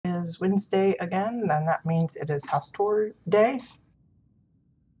is Wednesday again, and that means it is house tour day.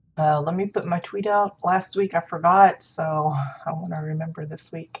 Let me put my tweet out. Last week I forgot, so I want to remember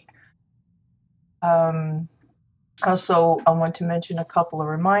this week. Also, I want to mention a couple of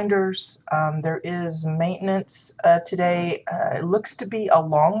reminders. There is maintenance today. It looks to be a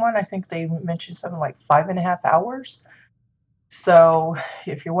long one. I think they mentioned something like 5.5 hours. So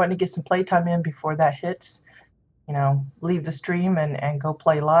if you're wanting to get some playtime in before that hits, leave the stream and go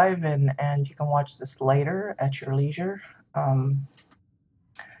play live, and you can watch this later at your leisure.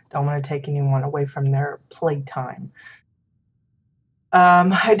 Don't want to take anyone away from their playtime.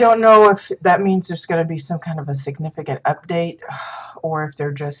 I don't know if that means there's going to be some kind of a significant update, or if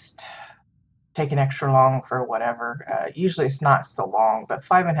they're just taking extra long for whatever. Usually it's not so long, but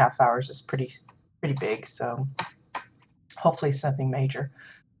 5.5 hours is pretty big, so hopefully something major.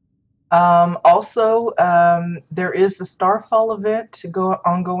 Also, there is the Starfall event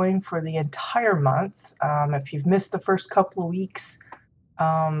ongoing for the entire month. If you've missed the first couple of weeks,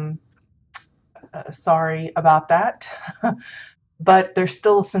 sorry about that. But there's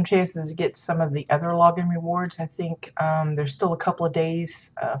still some chances to get some of the other login rewards. I think there's still a couple of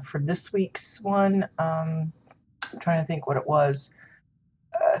days for this week's one. I'm trying to think what it was.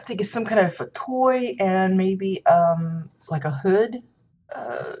 I think it's some kind of a toy and maybe like a hood,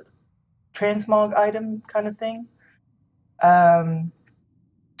 transmog item kind of thing.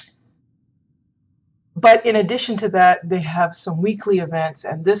 But in addition to that, they have some weekly events,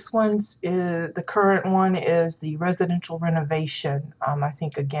 and this one's the current one is the residential renovation. I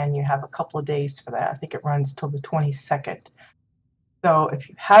think again you have a couple of days for that. I think it runs till the 22nd. So if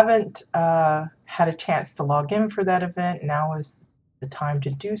you haven't had a chance to log in for that event, now is the time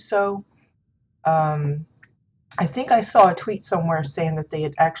to do so. I think I saw a tweet somewhere saying that they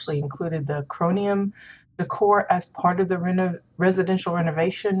had actually included the Chromium decor as part of the residential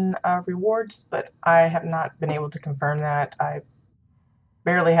renovation rewards, but I have not been able to confirm that. I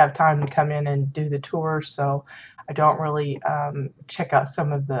barely have time to come in and do the tour, so I don't really check out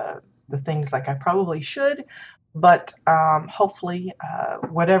some of the things like I probably should. But hopefully,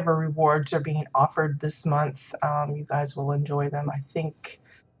 whatever rewards are being offered this month, you guys will enjoy them. I think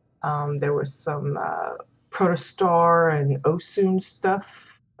there was some Protostar and Osun stuff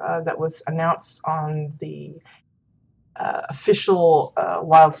that was announced on the official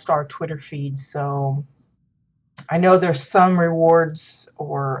WildStar Twitter feed. So I know there's some rewards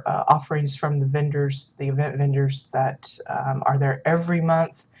or offerings from the vendors, the event vendors that are there every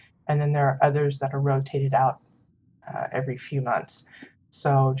month, and then there are others that are rotated out every few months.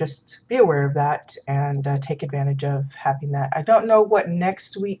 So just be aware of that and take advantage of having that. I don't know what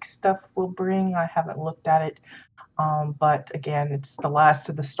next week's stuff will bring. I haven't looked at it. But again, it's the last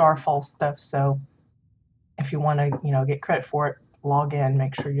of the Starfall stuff. So if you want to, get credit for it, log in.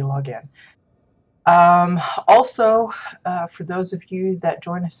 Make sure you log in. Also, for those of you that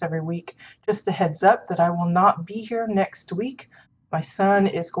join us every week, just a heads up that I will not be here next week. My son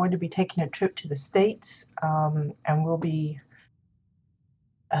is going to be taking a trip to the States, and we'll be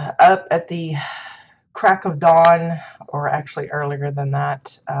up at the crack of dawn, or actually earlier than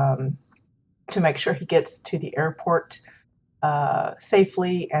that, to make sure he gets to the airport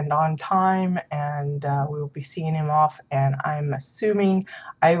safely and on time, and we will be seeing him off, and I'm assuming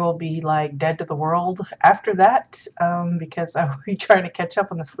I will be like dead to the world after that, because I will be trying to catch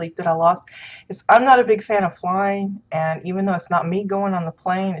up on the sleep that I lost. I'm not a big fan of flying, and even though it's not me going on the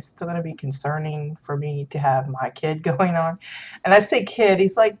plane, it's still going to be concerning for me to have my kid going on. And I say kid,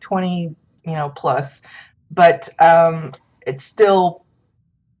 he's like 20 plus, but it's still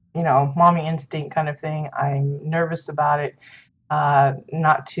mommy instinct kind of thing. I'm nervous about it.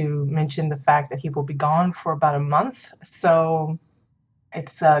 Not to mention the fact that he will be gone for about a month. So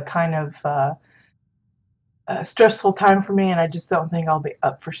it's kind of a stressful time for me, and I just don't think I'll be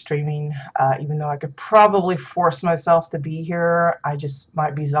up for streaming. Even though I could probably force myself to be here, I just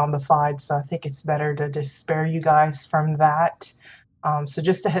might be zombified. So I think it's better to just spare you guys from that. So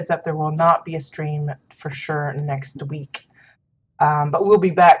just a heads up, there will not be a stream for sure next week. But we'll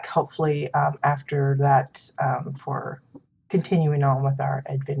be back hopefully after that for continuing on with our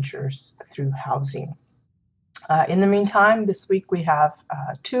adventures through housing. In the meantime, this week we have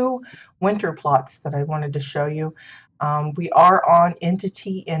 2 winter plots that I wanted to show you. We are on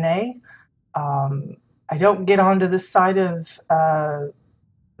Entity NA. I don't get onto this side of the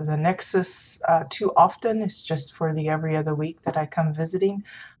Nexus too often. It's just for the every other week that I come visiting.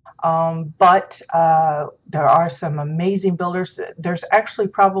 But there are some amazing builders. There's actually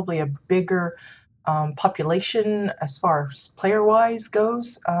probably a bigger population as far as player-wise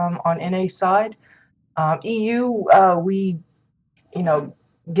goes on NA side. EU, we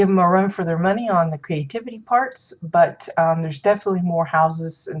give them a run for their money on the creativity parts, but there's definitely more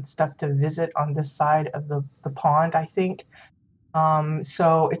houses and stuff to visit on this side of the pond, I think.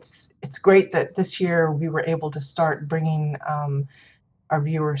 So it's great that this year we were able to start bringing our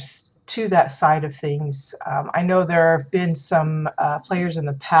viewers to that side of things. I know there have been some players in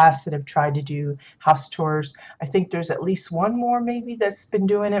the past that have tried to do house tours. I think there's at least one more maybe that's been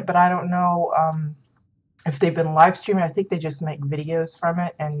doing it, but I don't know if they've been live streaming. I think they just make videos from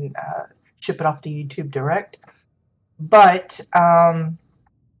it and ship it off to YouTube direct. But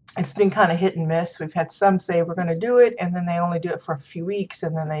it's been kind of hit and miss. We've had some say we're going to do it, and then they only do it for a few weeks,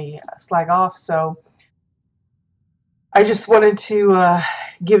 and then they slag off. So I just wanted to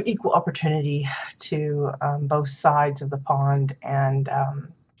give equal opportunity to both sides of the pond, and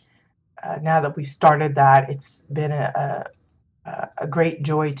now that we've started that, it's been a great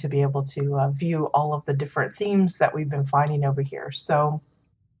joy to be able to view all of the different themes that we've been finding over here. So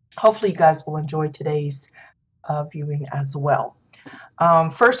hopefully you guys will enjoy today's viewing as well.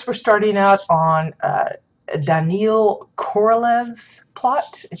 First, we're starting out on Daniil Korolev's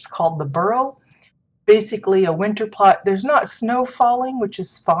plot. It's called The Burrow. Basically a winter plot. There's not snow falling, which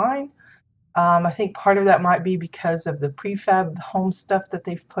is fine. I think part of that might be because of the prefab home stuff that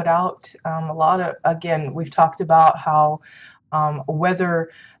they've put out. A lot of, again, we've talked about how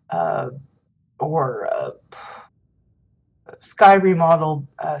weather or sky remodel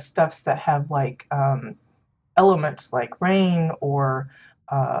stuffs that have like elements like rain or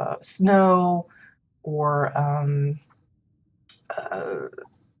snow or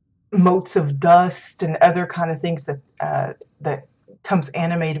motes of dust and other kind of things that comes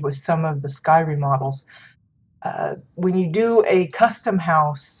animated with some of the sky remodels. When you do a custom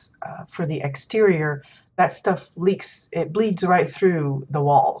house for the exterior, that stuff leaks, it bleeds right through the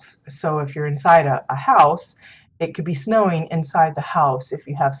walls. So if you're inside a house, it could be snowing inside the house if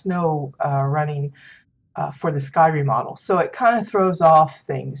you have snow running for the sky remodel. So it kind of throws off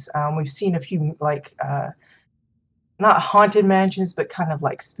things. We've seen a few like not haunted mansions, but kind of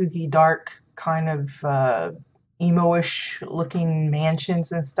like spooky, dark, kind of emo-ish looking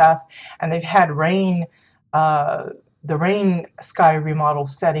mansions and stuff. And they've had rain, the rain sky remodel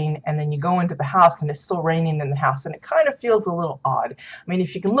setting, and then you go into the house and it's still raining in the house, and it kind of feels a little odd. I mean,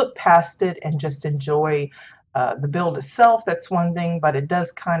 if you can look past it and just enjoy the build itself, that's one thing, but it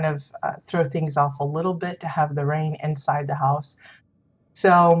does kind of throw things off a little bit to have the rain inside the house.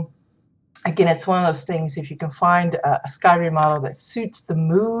 So again, it's one of those things, if you can find a sky remodel that suits the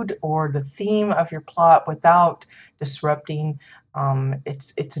mood or the theme of your plot without disrupting,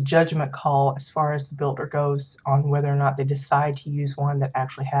 it's a judgment call as far as the builder goes on whether or not they decide to use one that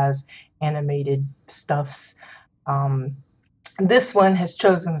actually has animated stuffs. This one has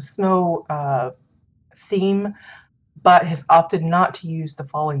chosen a snow theme, but has opted not to use the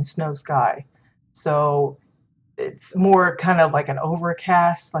falling snow sky. So it's more kind of like an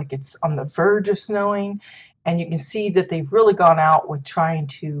overcast, like it's on the verge of snowing. And you can see that they've really gone out with trying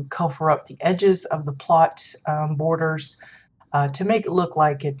to cover up the edges of the plot borders to make it look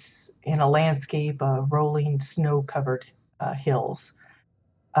like it's in a landscape of rolling snow-covered hills.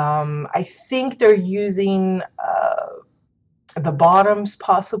 I think they're using the bottoms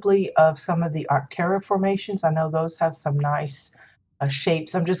possibly of some of the Arctera formations. I know those have some nice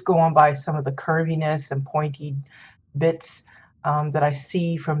shapes. I'm just going by some of the curviness and pointy bits that I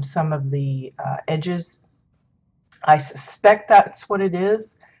see from some of the edges. I suspect that's what it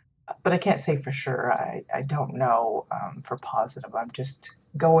is, but I can't say for sure. I don't know for positive. I'm just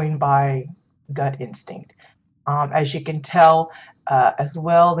going by gut instinct. As you can tell as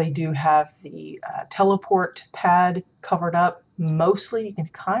well, they do have the teleport pad covered up mostly. You can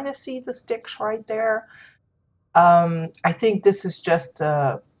kind of see the sticks right there. I think this is just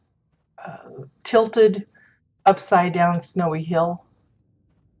a tilted upside down snowy hill,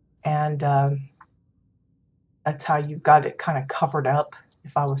 and that's how you've got it kind of covered up.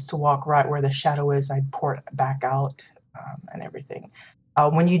 If I was to walk right where the shadow is, I'd pour it back out and everything.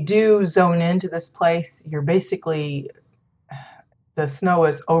 When you do zone into this place, you're basically, the snow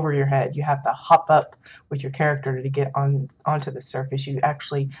is over your head. You have to hop up with your character to get onto the surface. You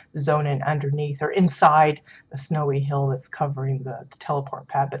actually zone in underneath or inside the snowy hill that's covering the teleport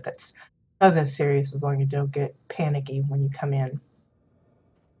pad, but that's nothing serious as long as you don't get panicky when you come in.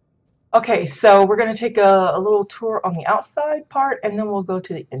 Okay, so we're going to take a little tour on the outside part, and then we'll go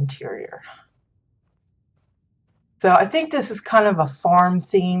to the interior. So I think this is kind of a farm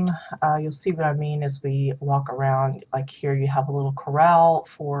theme. You'll see what I mean as we walk around. Like here you have a little corral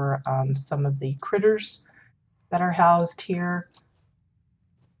for some of the critters that are housed here,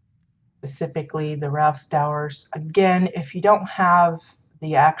 specifically the Rouse Stowers. Again, if you don't have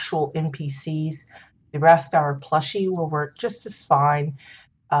the actual NPCs, the WildStar plushie will work just as fine.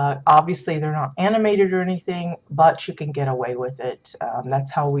 Obviously, they're not animated or anything, but you can get away with it.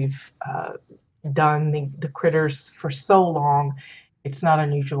 That's how we've done the critters for so long. It's not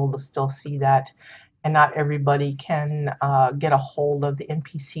unusual to still see that, and not everybody can get a hold of the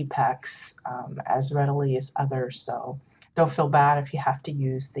NPC packs as readily as others. So don't feel bad if you have to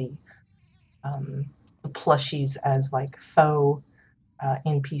use the plushies as like faux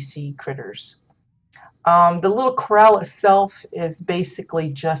NPC critters. The little corral itself is basically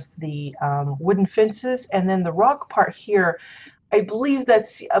just the wooden fences, and then the rock part here, I believe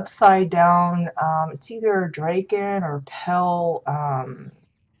that's the upside down, it's either a Draken or Pell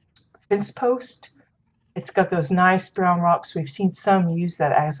fence post. It's got those nice brown rocks. We've seen some use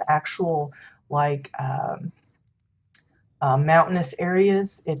that as actual like mountainous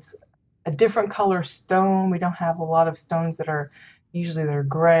areas. It's a different color stone. We don't have a lot of stones that are usually they're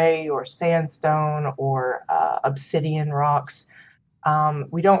gray or sandstone or obsidian rocks.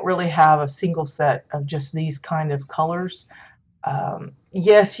 We don't really have a single set of just these kind of colors.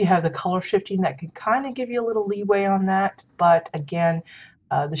 Yes, you have the color shifting that can kind of give you a little leeway on that, but again,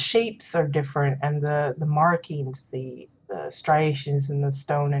 the shapes are different and the markings, the striations in the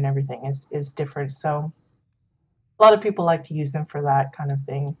stone and everything is different. So a lot of people like to use them for that kind of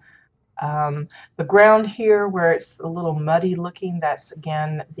thing. The ground here where it's a little muddy looking, that's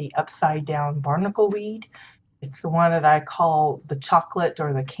again the upside down barnacle weed. It's the one that I call the chocolate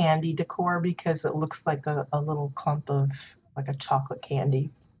or the candy decor because it looks like a little clump of like a chocolate candy.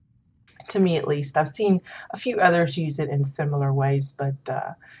 To me at least. I've seen a few others use it in similar ways, but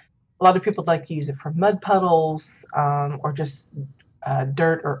a lot of people like to use it for mud puddles or just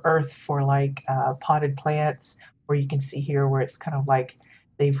dirt or earth for like potted plants, where you can see here where it's kind of like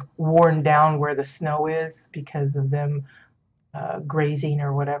they've worn down where the snow is because of them grazing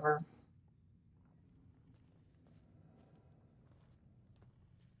or whatever.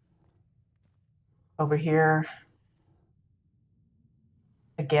 Over here,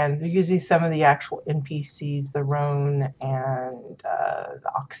 again, they're using some of the actual NPCs, the Roan and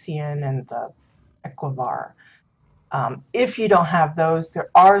the Oxian and the Equivar. If you don't have those, there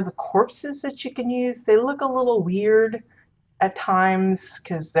are the corpses that you can use. They look a little weird at times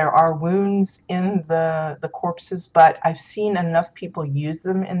because there are wounds in the corpses, but I've seen enough people use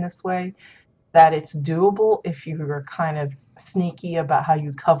them in this way that it's doable if you are kind of sneaky about how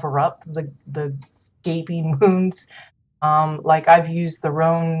you cover up the gaping wounds. Like I've used the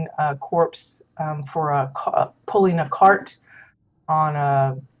Roan corpse for pulling a cart on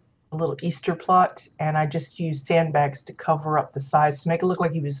a little Easter plot, and I just used sandbags to cover up the sides to make it look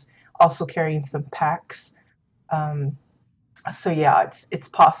like he was also carrying some packs. Um, so yeah, it's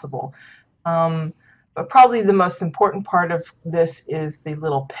possible. But probably the most important part of this is the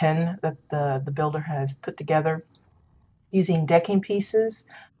little pen that the builder has put together using decking pieces,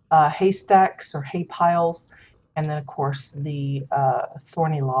 haystacks or hay piles, and then of course the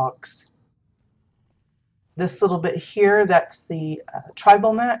thorny logs. This little bit here, that's the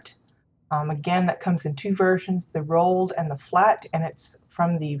tribal mat. Again, that comes in two versions, the rolled and the flat, and it's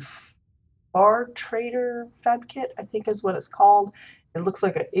from the Bar Trader Fab Kit, I think is what it's called. It looks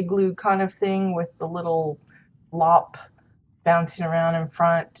like an igloo kind of thing with the little lop bouncing around in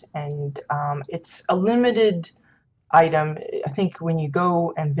front, and it's a limited item. I think when you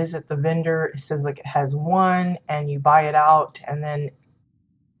go and visit the vendor, it says like it has one, and you buy it out, and then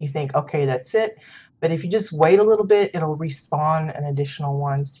you think, okay, that's it. But if you just wait a little bit, it'll respawn an additional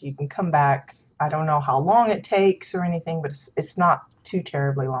one, so you can come back. I don't know how long it takes or anything, but it's not too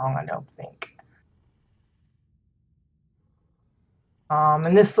terribly long, I don't think.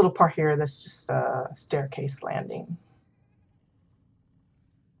 And this little part here, that's just a staircase landing.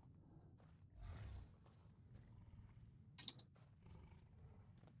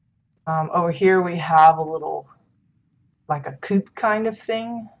 Over here we have a little, like a coop kind of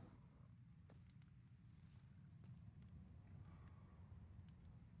thing.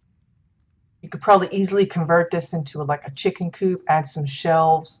 You could probably easily convert this into like a chicken coop, add some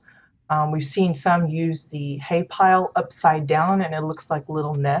shelves. We've seen some use the hay pile upside down and it looks like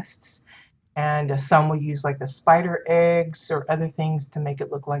little nests. And some will use like the spider eggs or other things to make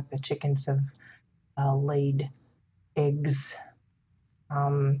it look like the chickens have laid eggs.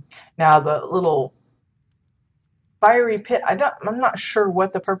 Now the little fiery pit, I'm not sure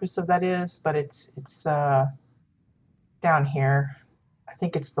what the purpose of that is, but it's down here. I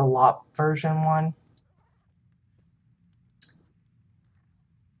think it's the LOP version one.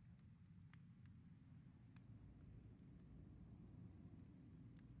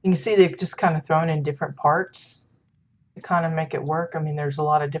 You can see they've just kind of thrown in different parts. to kind of make it work. I mean, there's a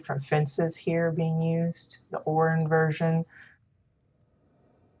lot of different fences here being used. The Oran version,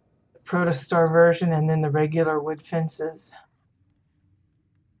 the Protostar version, and then the regular wood fences.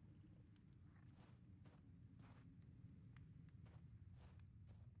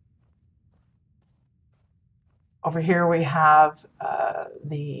 Over here we have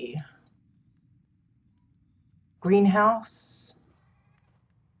the greenhouse.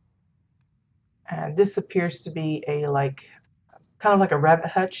 And this appears to be a kind of like a rabbit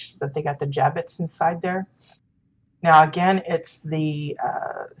hutch, that they got the jabbets inside there. Now again, it's the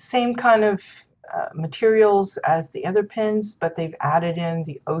same kind of materials as the other pins, but they've added in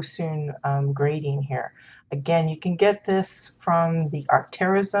the Osun grading here. Again, you can get this from the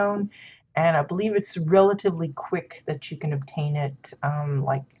Arcterra zone, and I believe it's relatively quick that you can obtain it.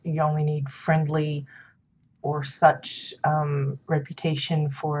 Like you only need friendly or such reputation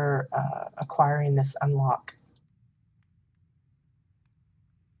for acquiring this unlock.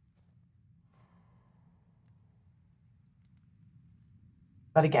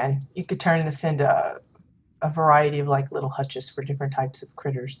 But again, you could turn this into a variety of like little hutches for different types of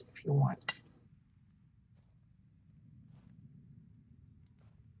critters if you want.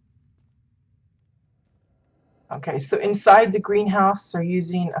 Okay, so inside the greenhouse, they're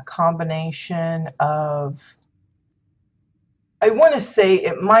using a combination of, I want to say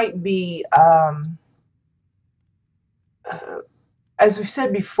it might be, as we've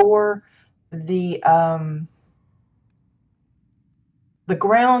said before, the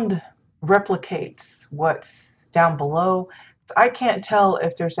ground replicates what's down below. So I can't tell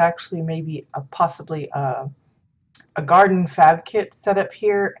if there's actually maybe possibly a garden fab kit set up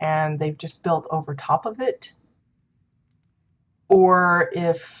here and they've just built over top of it, or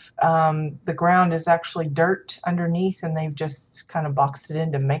if the ground is actually dirt underneath and they've just kind of boxed it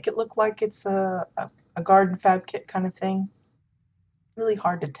in to make it look like it's a garden fab kit kind of thing. Really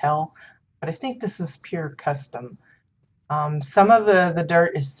hard to tell, but I think this is pure custom. Some of the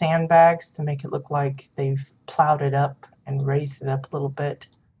dirt is sandbags to make it look like they've plowed it up and raised it up a little bit.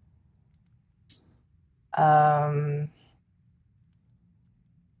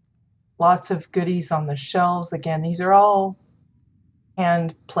 Lots of goodies on the shelves. Again, these are all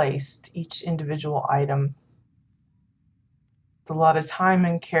hand placed, each individual item. A lot of time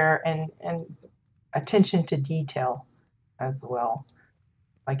and care and attention to detail as well.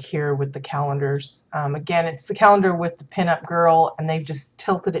 Like here with the calendars. Again, it's the calendar with the pinup girl, and they've just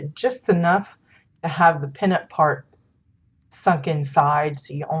tilted it just enough to have the pinup part sunk inside,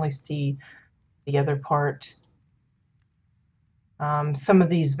 so you only see the other part. Some of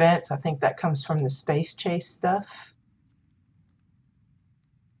these vents, I think that comes from the Space Chase stuff.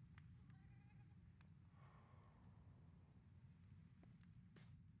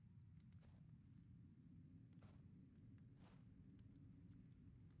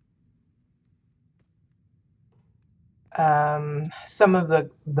 Some of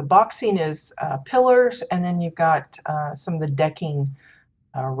the boxing is pillars, and then you've got some of the decking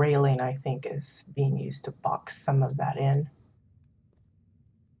railing, I think, is being used to box some of that in.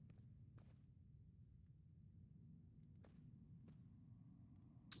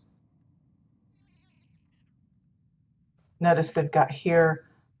 Notice they've got here,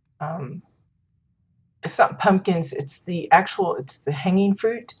 it's not pumpkins, it's the hanging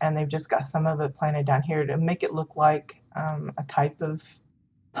fruit, and they've just got some of it planted down here to make it look like a type of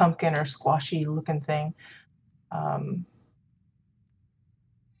pumpkin or squashy looking thing. And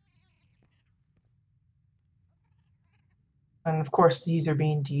of course, these are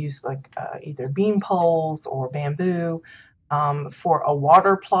being used like either bean poles or bamboo. For a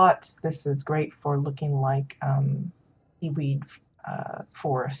water plot, this is great for looking like seaweed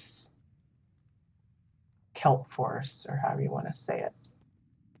forests, kelp forests, or however you want to say it.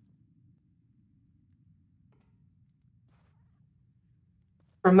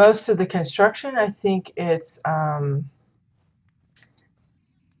 For most of the construction, I think it's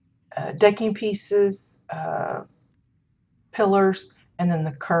decking pieces, pillars, and then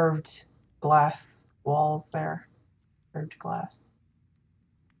the curved glass walls there, curved glass.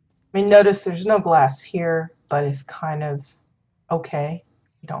 I mean, notice there's no glass here, but it's kind of okay.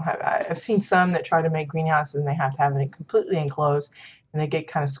 You don't have, I've seen some that try to make greenhouses and they have to have it completely enclosed and they get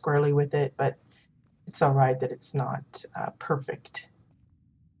kind of squirrely with it, but it's all right that it's not perfect.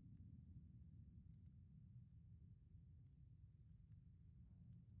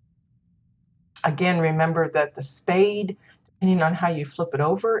 Again, remember that the spade, depending on how you flip it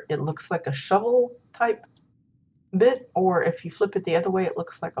over, it looks like a shovel type bit, or if you flip it the other way, it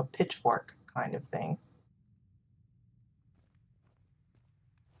looks like a pitchfork kind of thing.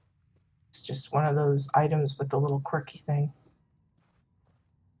 it's just one of those items with the little quirky thing.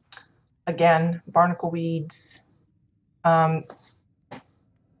 Again, barnacle weeds. They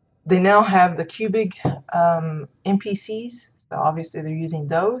now have the cubic NPCs, so obviously they're using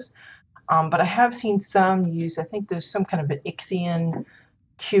those. But I have seen some use, I think there's some kind of an Ichthian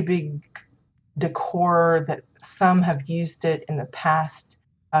cubic decor that some have used it in the past,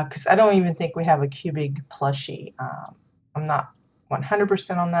 because I don't even think we have a cubic plushie. I'm not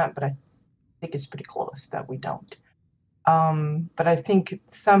 100% on that, but I think it's pretty close that we don't. But I think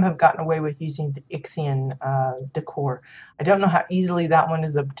some have gotten away with using the Ichthian decor. I don't know how easily that one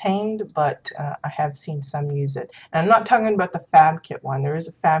is obtained, but I have seen some use it. And I'm not talking about the Fab Kit one. There is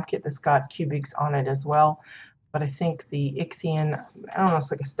a Fab Kit that's got cubics on it as well. But I think the Ichthian, I don't know,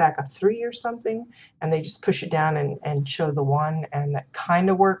 it's like a stack of 3 or something, and they just push it down and show the one, and that kind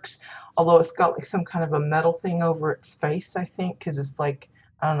of works. Although it's got like some kind of a metal thing over its face, I think, because it's like,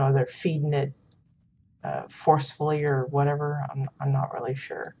 I don't know, they're feeding it forcefully or whatever. I'm not really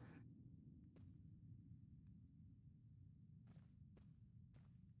sure.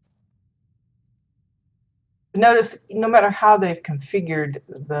 Notice no matter how they've configured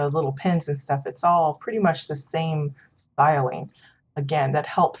the little pins and stuff, it's all pretty much the same styling. Again, that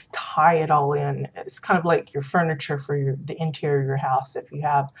helps tie it all in. It's kind of like your furniture for the interior of your house. If you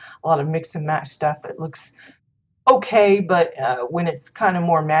have a lot of mix and match stuff, it looks okay, but when it's kind of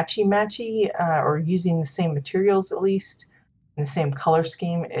more matchy-matchy or using the same materials at least, in the same color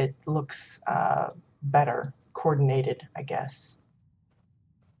scheme, it looks better coordinated, I guess.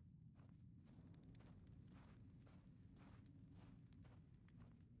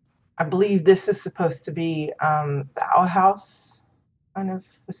 I believe this is supposed to be the outhouse kind of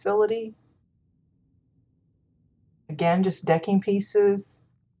facility. Again, just decking pieces,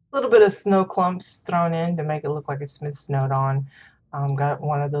 a little bit of snow clumps thrown in to make it look like it's been snowed on. Got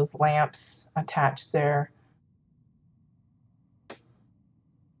one of those lamps attached there.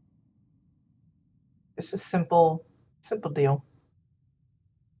 It's a simple deal.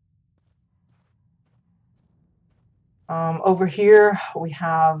 Over here we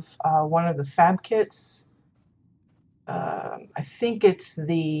have one of the fab kits. I think it's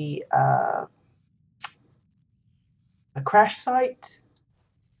the crash site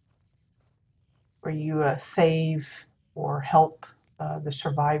where you save or help the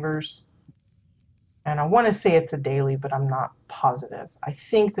survivors. And I want to say it's a daily, but I'm not positive. I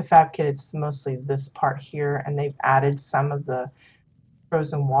think the fab kit is mostly this part here, and they've added some of the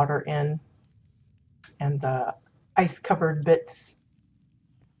frozen water in and the ice covered bits.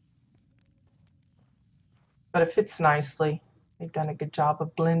 But it fits nicely. They've done a good job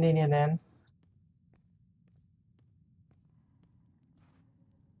of blending it in.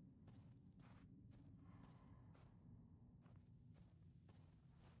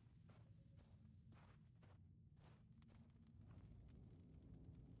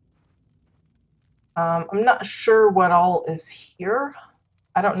 I'm not sure what all is here.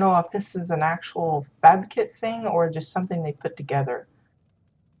 I don't know if this is an actual fab kit thing or just something they put together.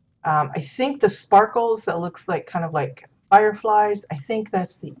 I think the sparkles that looks like kind of like fireflies, I think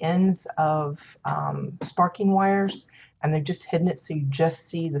that's the ends of sparking wires, and they've just hidden it so you just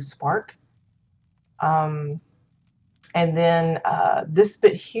see the spark. And then this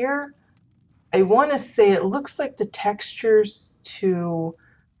bit here, I want to say it looks like the textures to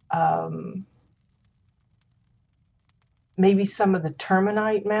maybe some of the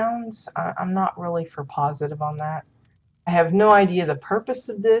terminite mounds. I'm not really for positive on that. I have no idea the purpose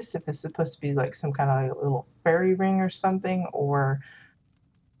of this, if it's supposed to be like some kind of like little fairy ring or something, or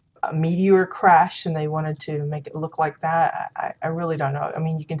a meteor crash and they wanted to make it look like that. I really don't know. I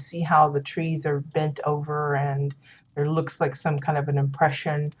mean, you can see how the trees are bent over and there looks like some kind of an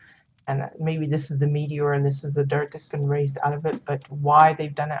impression, and maybe this is the meteor and this is the dirt that's been raised out of it, but why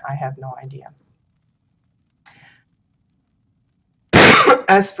they've done it, I have no idea.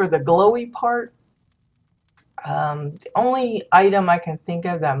 As for the glowy part, the only item I can think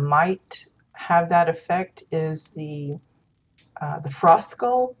of that might have that effect is the frost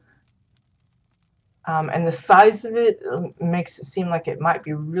skull. And the size of it makes it seem like it might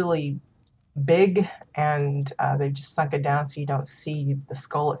be really big, and they just sunk it down so you don't see the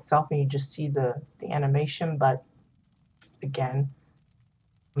skull itself and you just see the animation. But again,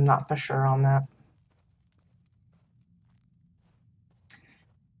 I'm not for sure on that.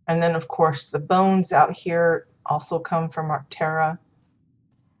 And then of course the bones out here also come from Arctera.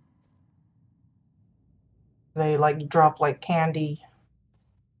 They like drop like candy,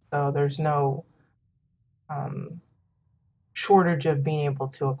 so there's no shortage of being able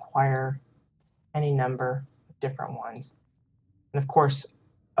to acquire any number of different ones. And of course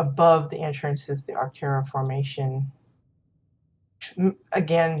above the entrance is the Arcara Formation.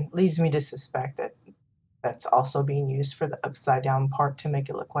 Again, leads me to suspect that that's also being used for the upside down part to make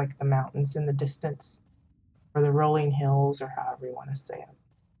it look like the mountains in the distance, or the rolling hills, or however you want to say it.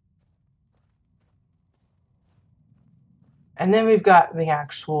 And then we've got the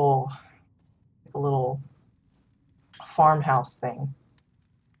actual little farmhouse thing,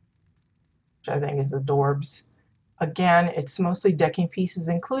 which I think is adorbs. Again, it's mostly decking pieces,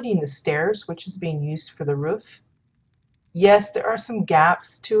 including the stairs, which is being used for the roof. Yes, there are some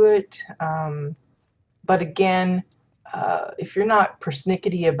gaps to it, but again, if you're not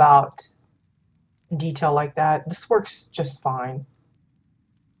persnickety about detail like that, this works just fine.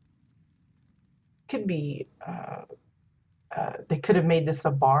 Could be, they could have made this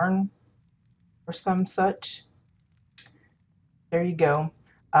a barn or some such. There you go.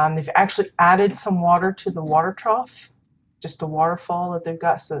 They've actually added some water to the water trough, just a waterfall that they've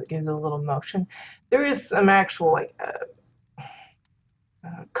got, so it gives it a little motion. There is some actual like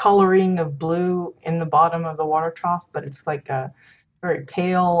coloring of blue in the bottom of the water trough, but it's like a very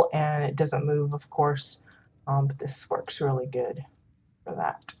pale and it doesn't move, of course. But this works really good for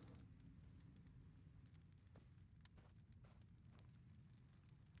that.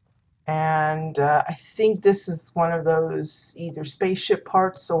 And I think this is one of those either spaceship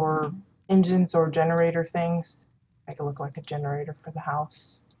parts or engines or generator things. Make it look like a generator for the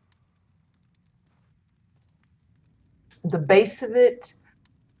house. The base of it,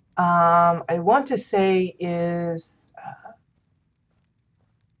 I want to say is,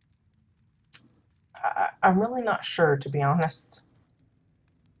 I'm really not sure, to be honest.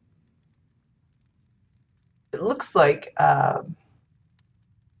 It looks like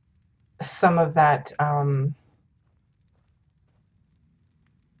some of that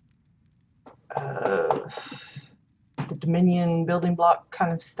the Dominion building block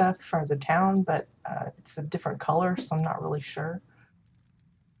kind of stuff for the town, but it's a different color, so I'm not really sure.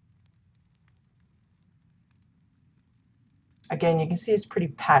 Again, you can see it's pretty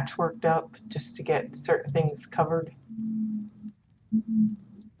patchworked up just to get certain things covered.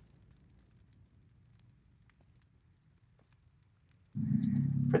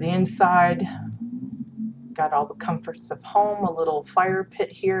 For the inside, got all the comforts of home, a little fire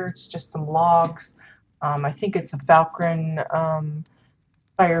pit here. It's just some logs. I think it's a Falcon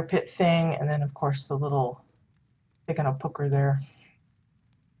fire pit thing, and then of course the little picking a pooker there.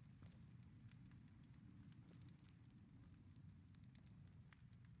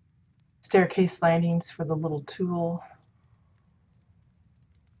 Staircase landings for the little tool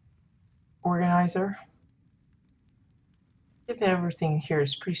organizer. Everything here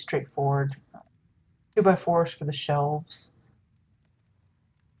is pretty straightforward. 2x4s for the shelves.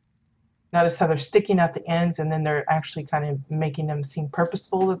 Notice how they're sticking at the ends, and then they're actually kind of making them seem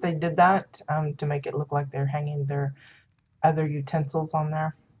purposeful that they did that to make it look like they're hanging their other utensils on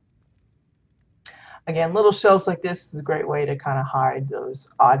there. Again, little shelves like this is a great way to kind of hide those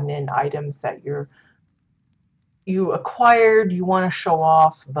odd and end items that you acquired, you want to show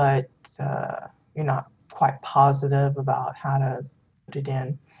off, but you're not quite positive about how to put it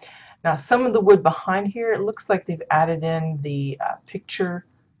in. Now, some of the wood behind here, it looks like they've added in the picture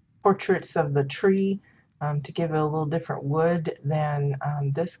portraits of the tree to give it a little different wood than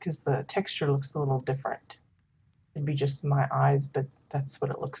this, because the texture looks a little different. It'd be just my eyes, but that's what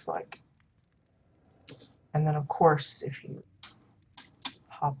it looks like. And then, of course, if you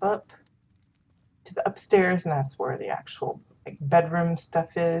hop up to the upstairs, and that's where the actual like bedroom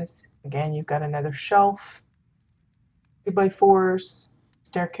stuff is. Again, you've got another shelf, 2x4s,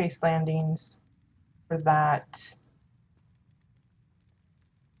 staircase landings for that.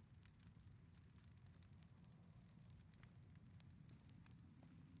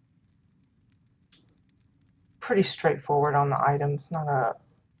 Pretty straightforward on the items, not a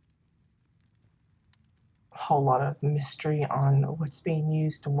whole lot of mystery on what's being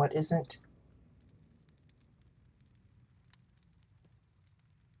used and what isn't.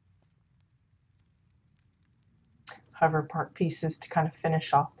 Hover part pieces to kind of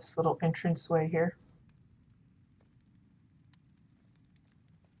finish off this little entranceway here.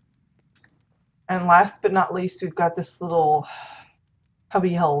 And last but not least, we've got this little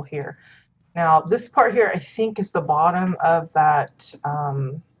cubby hole here. Now, this part here, I think, is the bottom of that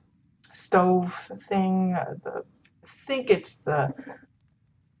stove thing. I think it's the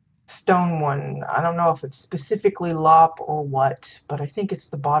stone one. I don't know if it's specifically lop or what, but I think it's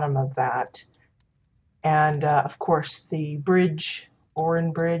the bottom of that. And of course, the bridge,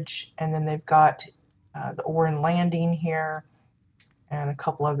 Orin Bridge, and then they've got the Orin Landing here, and a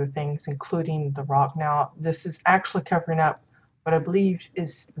couple other things, including the rock. Now, this is actually covering up what I believe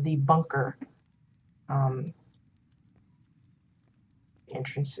is the bunker. The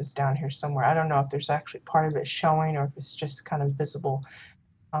entrance is down here somewhere. I don't know if there's actually part of it showing or if it's just kind of visible.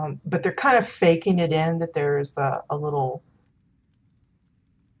 But they're kind of faking it in that there's a little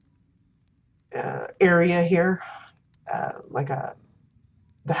area here, like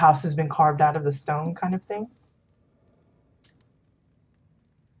the house has been carved out of the stone kind of thing.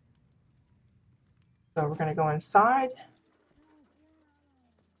 So we're going to go inside.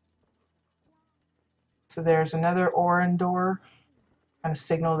 So there's another Oran door, kind of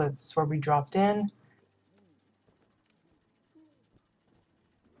signal that's where we dropped in.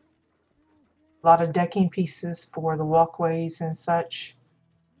 A lot of decking pieces for the walkways and such.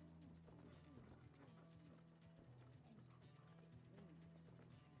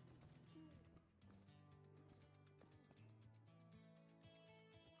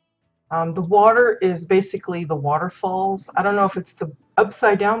 The water is basically the waterfalls. I don't know if it's the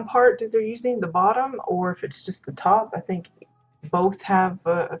upside down part that they're using, the bottom, or if it's just the top. I think both have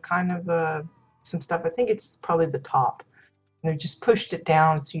a kind of some stuff. I think it's probably the top. And they just pushed it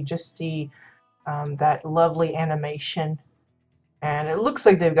down so you just see that lovely animation. And it looks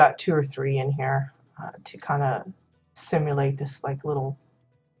like they've got 2 or 3 in here to kind of simulate this like little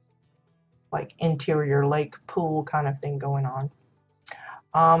like interior lake pool kind of thing going on.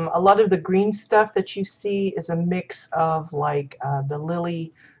 A lot of the green stuff that you see is a mix of like the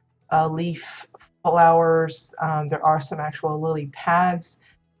lily leaf flowers. There are some actual lily pads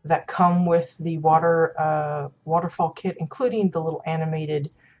that come with the waterfall kit, including the little animated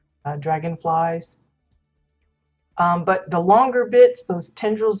dragonflies. But the longer bits, those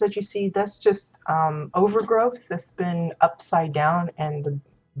tendrils that you see, that's just overgrowth that's been upside down, and the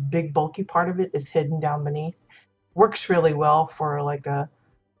big bulky part of it is hidden down beneath. Works really well for like a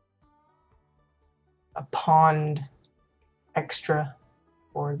pond extra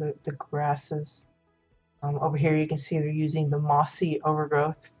for the grasses. Over here you can see they're using the mossy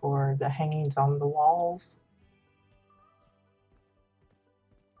overgrowth for the hangings on the walls.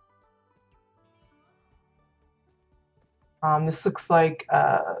 This looks like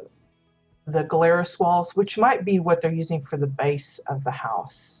the Galeris walls, which might be what they're using for the base of the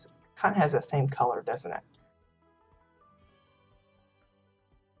house. Kind of has that same color, doesn't it?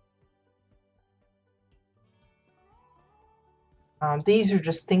 These are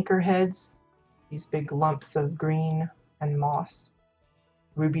just thinker heads, these big lumps of green and moss.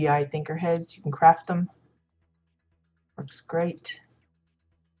 Ruby eye thinker heads, you can craft them. Works great.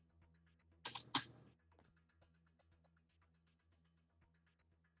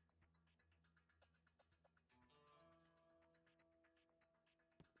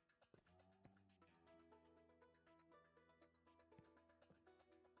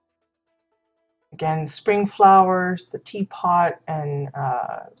 Again, spring flowers, the teapot, and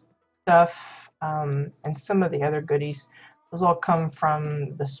stuff, and some of the other goodies. Those all come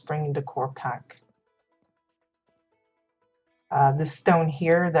from the spring decor pack. This stone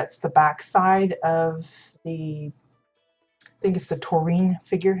here, that's the back side of the, I think it's the taurine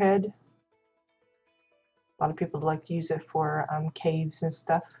figurehead. A lot of people like to use it for caves and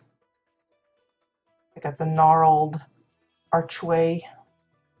stuff. I got the gnarled archway.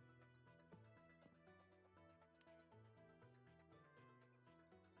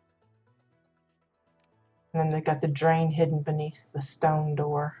 And then they got the drain hidden beneath the stone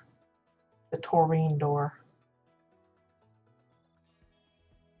door, the taurine door.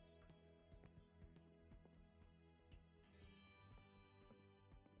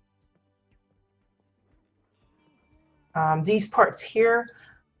 These parts here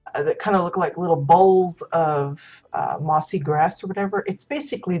that kind of look like little bowls of mossy grass or whatever, it's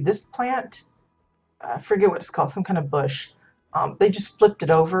basically this plant. I forget what it's called, some kind of bush. They just flipped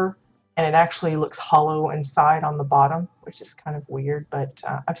it over and it actually looks hollow inside on the bottom, which is kind of weird, but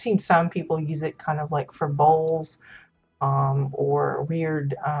I've seen some people use it kind of like for bowls or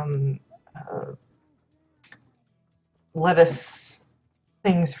weird lettuce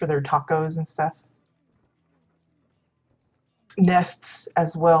things for their tacos and stuff. Nests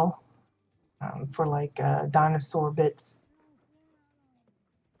as well for like dinosaur bits.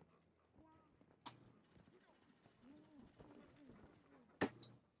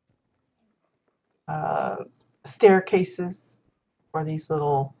 Staircases or these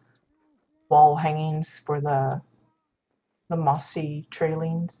little wall hangings for the mossy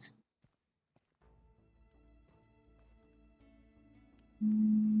trailings.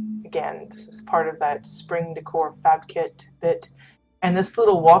 Again, this is part of that spring decor fab kit bit. And this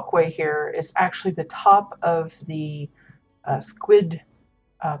little walkway here is actually the top of the squid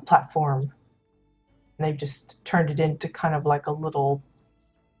platform. And they've just turned it into kind of like a little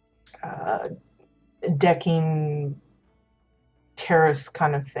decking terrace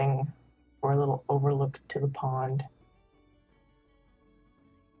kind of thing, or a little overlook to the pond.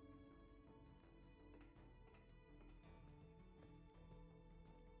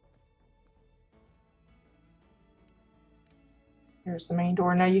 Here's the main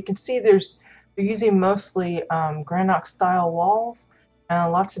door. Now you can see they're using mostly granite style walls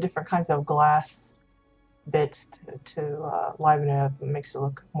and lots of different kinds of glass bits to liven it up and makes it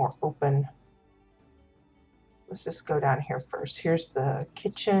look more open. Let's just go down here first. Here's the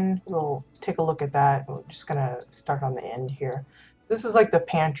kitchen. We'll take a look at that. We're just gonna start on the end here. This is like the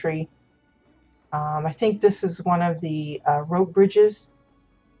pantry. I think this is one of the rope bridges,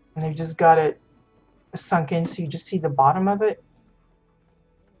 and they've just got it sunk in so you just see the bottom of it.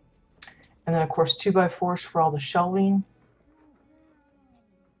 And then of course 2x4s for all the shelving.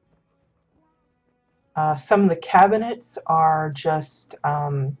 Some of the cabinets are just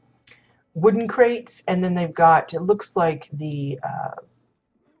wooden crates, and then they've got, it looks like the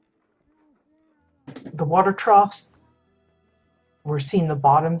water troughs. We're seeing the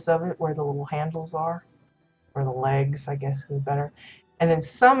bottoms of it where the little handles are, or the legs, I guess is better. And then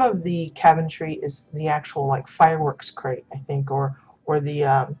some of the cabinetry is the actual like fireworks crate, I think, or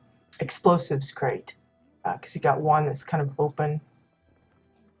the explosives crate, because you got one that's kind of open,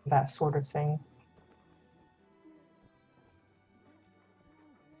 that sort of thing.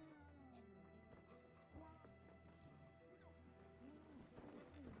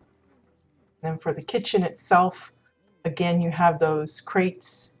 Then for the kitchen itself, again, you have those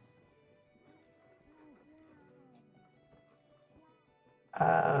crates.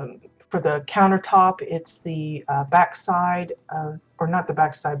 For the countertop, it's the backside of, or not the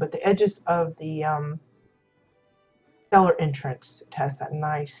backside, but the edges of the cellar entrance. It has that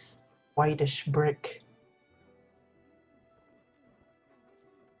nice whitish brick.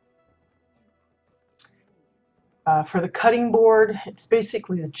 For the cutting board, it's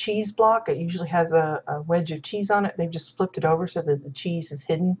basically the cheese block. It usually has a wedge of cheese on it. They've just flipped it over so that the cheese is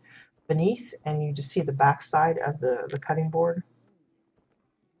hidden beneath, and you just see the backside of the cutting board.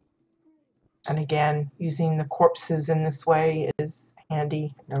 And again, using the corpses in this way is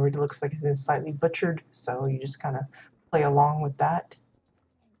handy. It already looks like it's been slightly butchered, so you just kind of play along with that.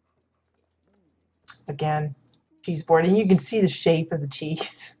 Again, cheese board, and you can see the shape of the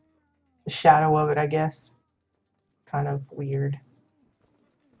cheese, the shadow of it, I guess. Kind of weird.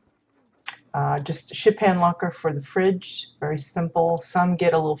 Just a ship hand locker for the fridge, very simple. Some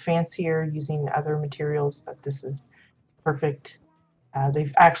get a little fancier using other materials, but this is perfect.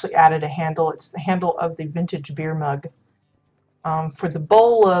 They've actually added a handle. It's the handle of the vintage beer mug. For the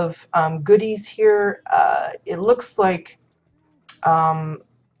bowl of goodies here, it looks like a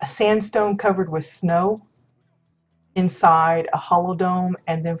sandstone covered with snow inside a hollow dome,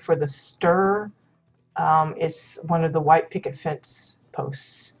 and then for the stir, it's one of the white picket fence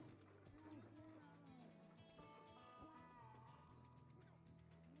posts.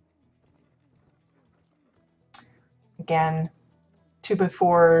 Again,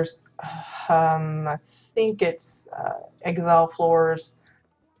 2x4s. I think it's exile floors,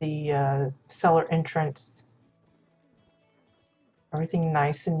 the cellar entrance. Everything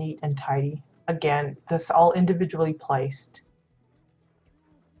nice and neat and tidy. Again, this all individually placed.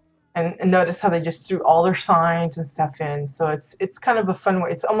 And notice how they just threw all their signs and stuff in. So it's kind of a fun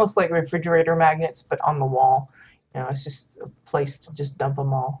way. It's almost like refrigerator magnets, but on the wall. You know, it's just a place to just dump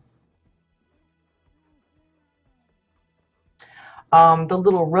them all. The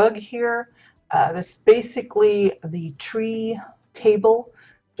little rug here, that's basically the tree table,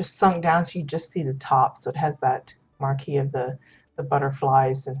 just sunk down so you just see the top. So it has that marquee of the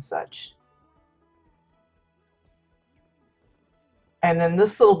butterflies and such. And then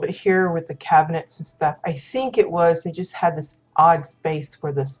this little bit here with the cabinets and stuff, I think it was, they just had this odd space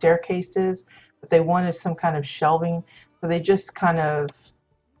where the staircase is, but they wanted some kind of shelving. So they just kind of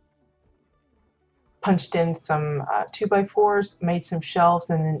punched in some 2x4s, made some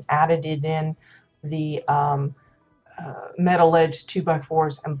shelves, and then added it in the metal edged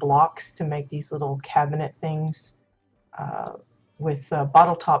 2x4s and blocks to make these little cabinet things with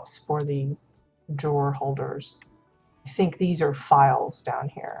bottle tops for the drawer holders. I think these are files down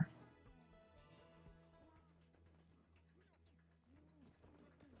here.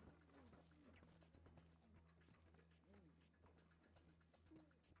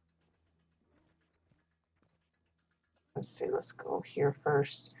 Let's see, let's go here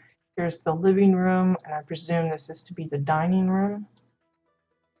first. Here's the living room, and I presume this is to be the dining room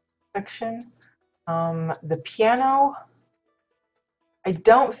section. The piano, I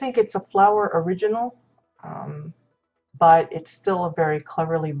don't think it's a Flower original. But it's still a very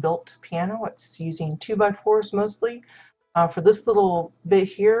cleverly built piano. It's using 2x4s mostly. For this little bit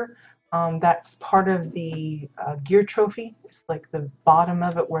here, that's part of the gear trophy. It's like the bottom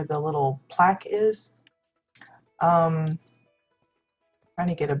of it where the little plaque is. Trying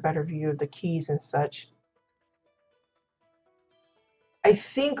to get a better view of the keys and such. I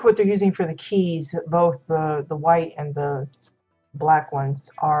think what they're using for the keys, both the white and the black ones,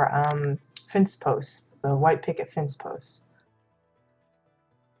 are fence posts, the white picket fence posts.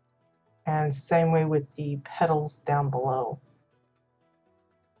 And same way with the pedals down below.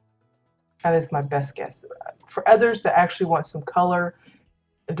 That is my best guess. For others that actually want some color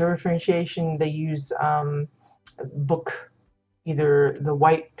differentiation, they use book, either the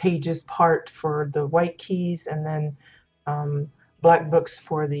white pages part for the white keys, and then black books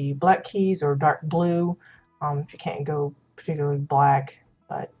for the black keys, or dark blue if you can't go particularly black.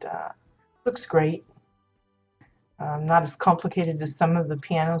 But looks great. Not as complicated as some of the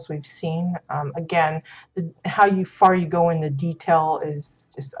pianos we've seen. Again, how far you go in the detail is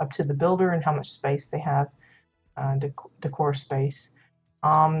just up to the builder and how much space they have, decor space.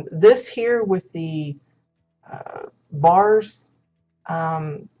 This here with the bars,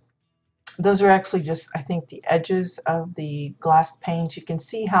 those are actually just, I think, the edges of the glass panes. You can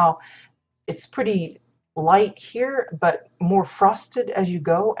see how it's pretty light here, but more frosted as you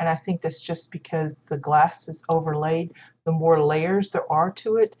go, and I think that's just because the glass is overlaid. The more layers there are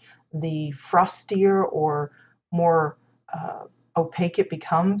to it, the frostier or more opaque it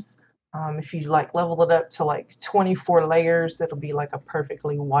becomes. If you like level it up to like 24 layers, it'll be like a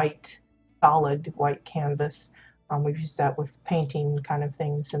perfectly white, solid white canvas. We've used that with painting kind of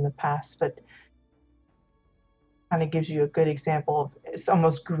things in the past, but kind of gives you a good example of, it's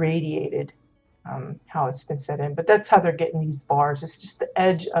almost gradiated. How it's been set in, but that's how they're getting these bars. It's just the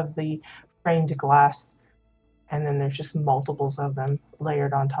edge of the framed glass, and then there's just multiples of them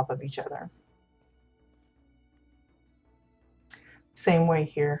layered on top of each other. Same way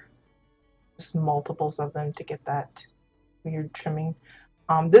here, just multiples of them to get that weird trimming.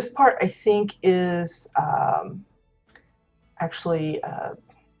 This part I think is actually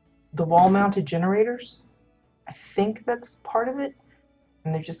the wall-mounted generators. I think that's part of it,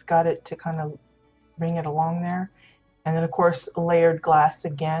 and they just got it to kind of bring it along there. And then of course layered glass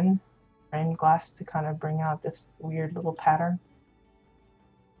again, framed glass to kind of bring out this weird little pattern.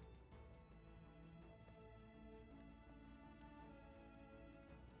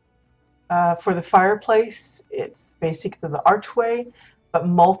 For the fireplace, it's basically the archway, but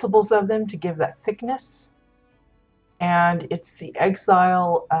multiples of them to give that thickness. And it's the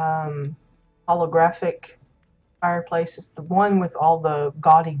Exile holographic fireplace. It's the one with all the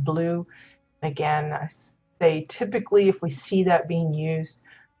gaudy blue. Again, I say typically if we see that being used,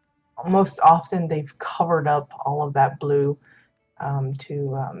 most often they've covered up all of that blue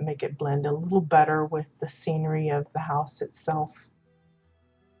to make it blend a little better with the scenery of the house itself.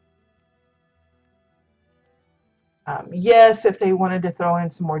 Yes, if they wanted to throw in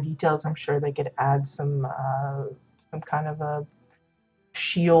some more details, I'm sure they could add some kind of a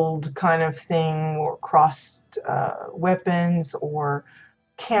shield kind of thing, or crossed weapons, or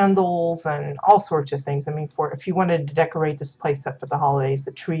candles, and all sorts of things. I mean, if you wanted to decorate this place up for the holidays,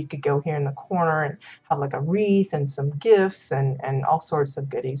 the tree could go here in the corner and have like a wreath and some gifts and all sorts of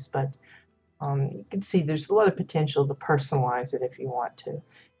goodies. But you can see there's a lot of potential to personalize it if you want to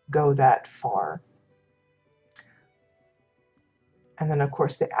go that far. And then of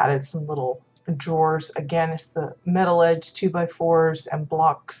course they added some little drawers. Again, it's the metal edge 2x4s and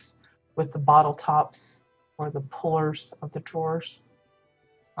blocks with the bottle tops or the pullers of the drawers.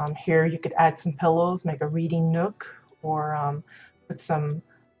 Here you could add some pillows, make a reading nook, or put some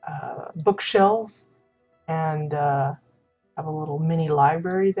bookshelves and have a little mini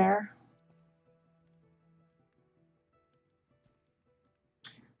library there.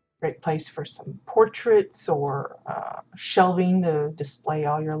 Great place for some portraits or shelving to display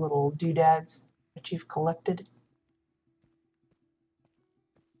all your little doodads that you've collected.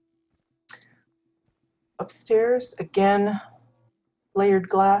 Upstairs, again, layered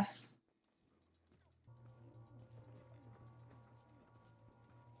glass.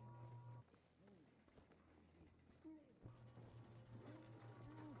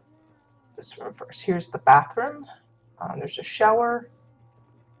 This room first. Here's the bathroom. There's a shower.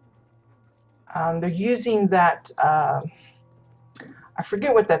 They're using that, I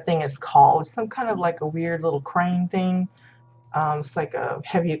forget what that thing is called. It's some kind of like a weird little crane thing. It's like a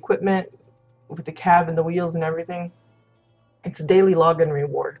heavy equipment with the cab and the wheels and everything. It's a daily login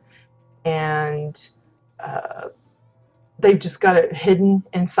reward. And they've just got it hidden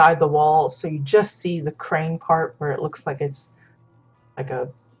inside the wall, so you just see the crane part where it looks like it's like a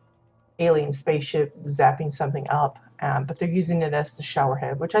alien spaceship zapping something up, but they're using it as the shower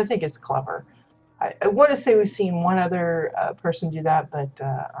head, which I think is clever. I want to say we've seen one other person do that, but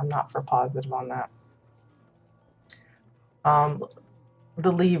I'm not for positive on that.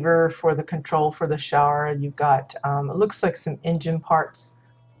 The lever for the control for the shower, you've got, it looks like some engine parts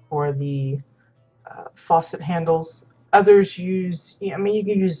for the faucet handles. Others use, I mean, you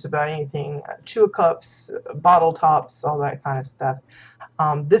can use about anything, chew cups, bottle tops, all that kind of stuff.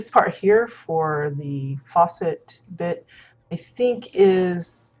 This part here for the faucet bit, I think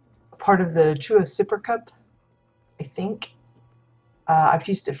is part of the chew sipper cup, I think. I've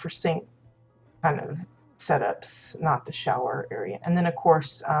used it for sink kind of setups, not the shower area. And then of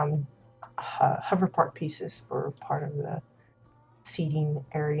course, hover part pieces for part of the seating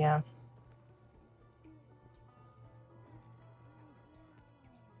area.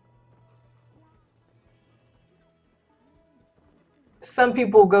 Some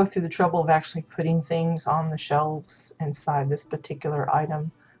people go through the trouble of actually putting things on the shelves inside this particular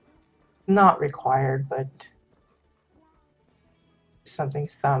item. Not required, but something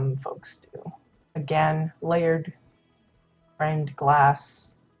some folks do. Again, layered framed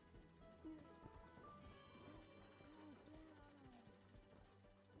glass.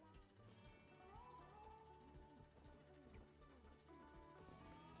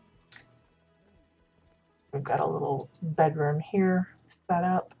 We've got a little bedroom here set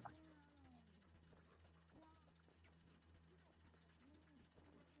up.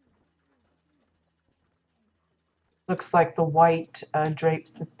 Looks like the white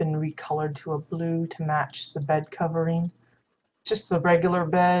drapes have been recolored to a blue to match the bed covering. Just the regular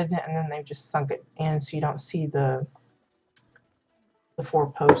bed, and then they've just sunk it in so you don't see the four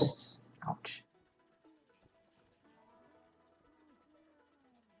posts. Ouch.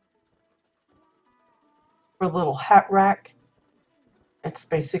 For the little hat rack, it's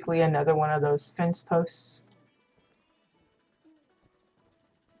basically another one of those fence posts.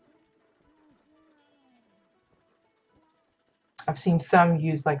 I've seen some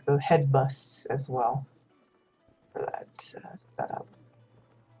use like the head busts as well for that setup.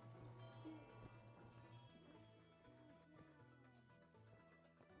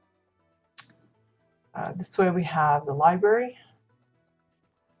 This way we have the library.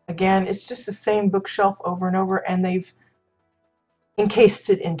 Again, it's just the same bookshelf over and over, and they've encased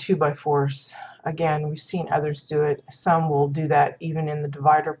it in 2x4s. Again, we've seen others do it. Some will do that even in the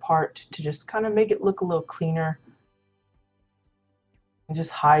divider part to just kind of make it look a little cleaner. It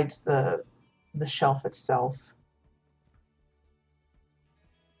just hides the shelf itself.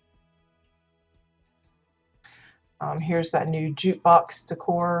 Here's that new jukebox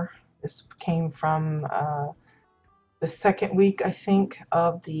decor. This came from the second week, I think,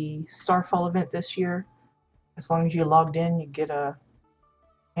 of the Starfall event this year. As long as you logged in, you get a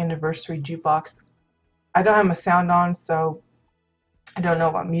anniversary jukebox. I don't have my sound on, so I don't know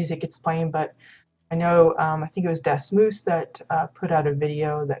what music it's playing, but I know, I think it was Das Moose that put out a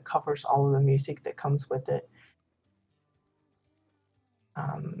video that covers all of the music that comes with it.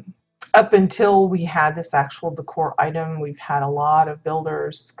 Up until we had this actual decor item, we've had a lot of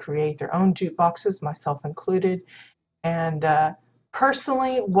builders create their own jukeboxes, myself included. And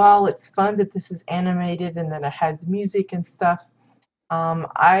personally, while it's fun that this is animated and that it has music and stuff,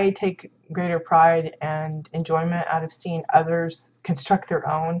 I take greater pride and enjoyment out of seeing others construct their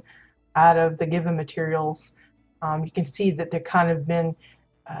own out of the given materials. You can see that they're kind of been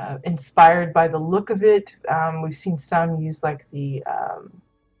inspired by the look of it. We've seen some use like the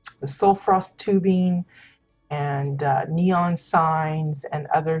soul frost tubing and neon signs and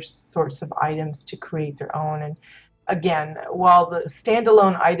other sorts of items to create their own. And again, while the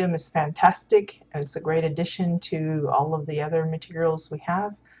standalone item is fantastic and it's a great addition to all of the other materials we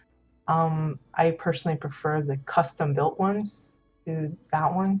have, I personally prefer the custom built ones to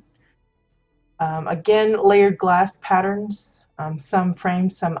that one. Again, layered glass patterns, some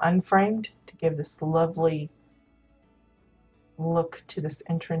framed, some unframed, to give this lovely look to this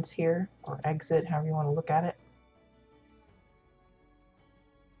entrance here, or exit, however you want to look at it.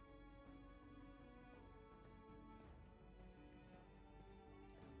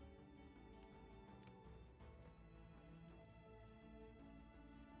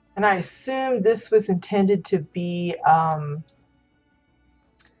 And I assume this was intended to be, I'm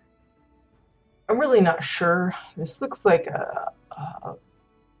really not sure. This looks like a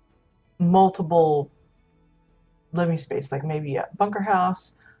multiple living space, like maybe a bunker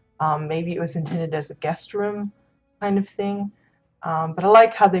house. Maybe it was intended as a guest room kind of thing. But I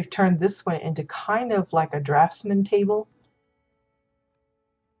like how they've turned this one into kind of like a draftsman table.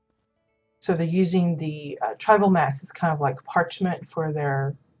 So they're using the tribal mats as kind of like parchment for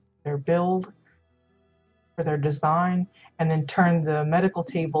their build, for their design, and then turn the medical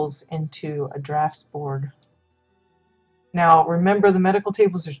tables into a drafts board. Now remember, the medical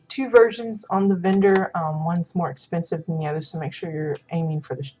tables, there's two versions on the vendor. One's more expensive than the other, so make sure you're aiming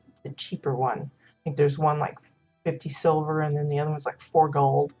for the cheaper one. I think there's one like 50 silver and then the other one's like 4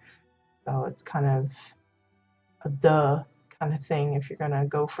 gold. So it's kind of a the kind of thing if you're going to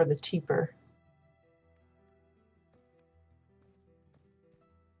go for the cheaper.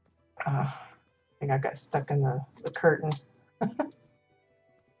 I think I got stuck in the curtain. Of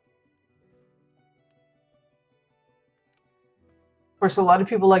course, a lot of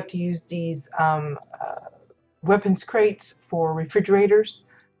people like to use these weapons crates for refrigerators.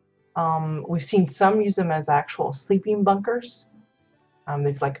 We've seen some use them as actual sleeping bunkers.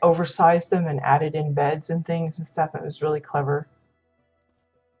 They've like oversized them and added in beds and things and stuff. It was really clever.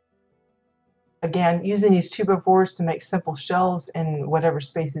 Again, using these 2x4s to make simple shelves in whatever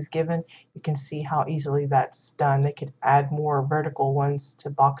space is given, you can see how easily that's done. They could add more vertical ones to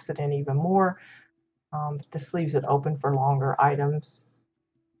box it in even more. But this leaves it open for longer items.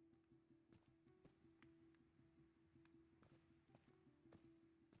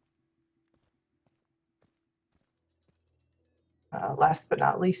 Last but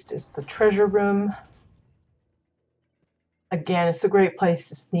not least is the treasure room. Again, it's a great place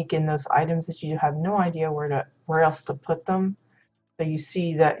to sneak in those items that you have no idea where else to put them. So you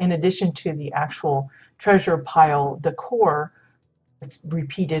see that in addition to the actual treasure pile decor, it's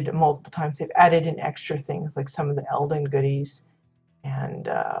repeated multiple times. They've added in extra things like some of the Elden goodies and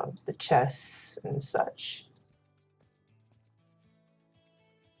the chests and such.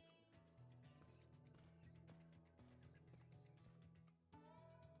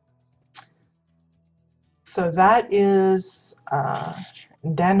 So that is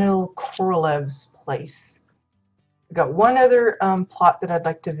Daniel Korolev's place. I've got one other plot that I'd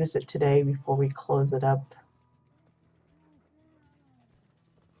like to visit today before we close it up.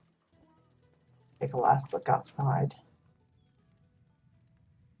 Take a last look outside.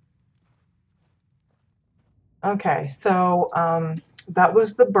 Okay, so that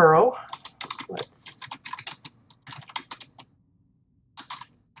was the burrow. Let's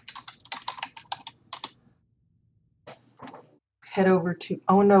head over to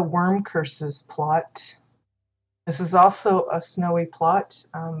Ona Wormcurse's plot. This is also a snowy plot,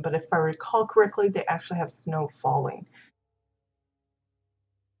 but if I recall correctly, they actually have snow falling.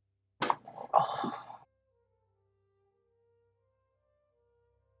 Oh.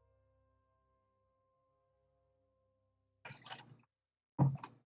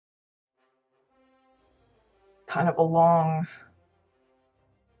 Kind of a long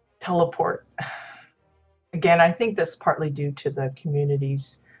teleport. Again, I think that's partly due to the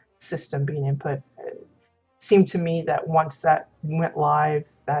community's system being input. It seemed to me that once that went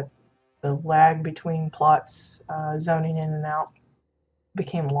live, that the lag between plots zoning in and out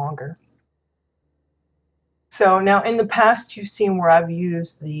became longer. So now in the past, you've seen where I've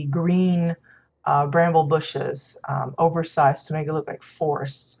used the green bramble bushes oversized to make it look like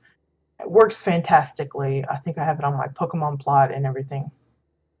forests. It works fantastically. I think I have it on my Pokemon plot and everything.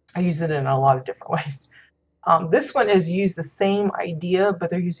 I use it in a lot of different ways. This one has used the same idea, but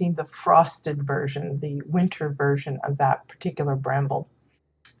they're using the frosted version, the winter version of that particular bramble.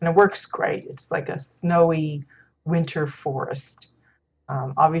 And it works great. It's like a snowy winter forest.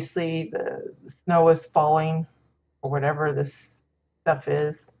 Obviously, the snow is falling, or whatever this stuff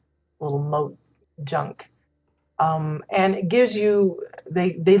is, little moat junk. And it gives you,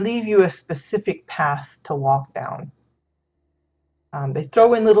 they leave you a specific path to walk down. They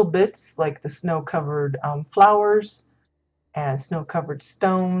throw in little bits like the snow-covered flowers and snow-covered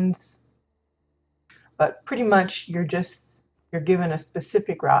stones, but pretty much you're given a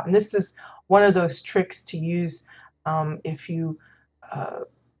specific route. And this is one of those tricks to use if you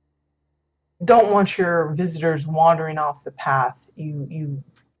don't want your visitors wandering off the path. You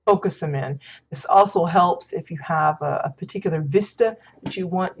focus them in. This also helps if you have a particular vista that you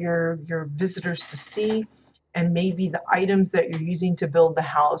want your visitors to see, and maybe the items that you're using to build the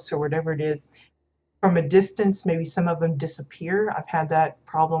house or whatever it is, from a distance, maybe some of them disappear. I've had that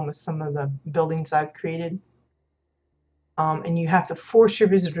problem with some of the buildings I've created. And you have to force your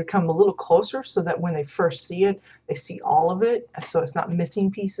visitor to come a little closer so that when they first see it, they see all of it, so it's not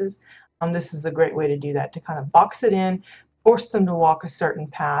missing pieces. This is a great way to do that, to kind of box it in, force them to walk a certain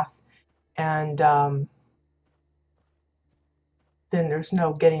path, and then there's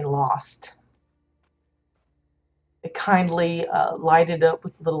no getting lost. They kindly light it up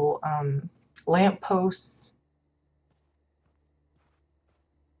with little lamp posts.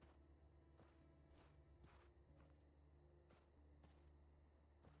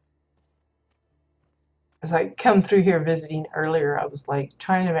 as I come through here visiting earlier, I was like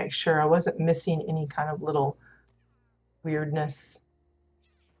trying to make sure I wasn't missing any kind of little weirdness.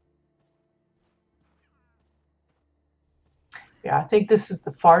 Yeah, I think this is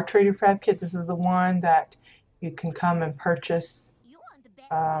the Far Trader Fab Kit. This is the one that you can come and purchase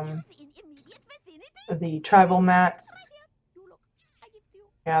um, the tribal mats.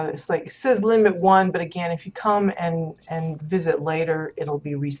 Yeah, it's like it says limit one, but again, if you come and visit later, it'll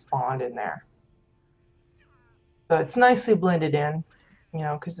be respawned in there. So it's nicely blended in, you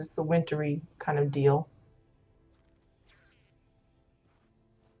know, because it's a wintry kind of deal.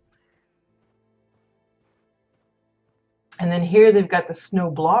 And then here they've got the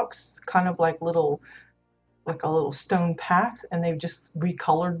snow blocks, kind of like a little stone path, and they've just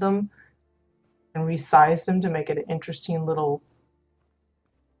recolored them and resized them to make it an interesting little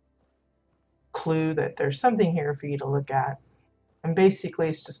clue that there's something here for you to look at. And basically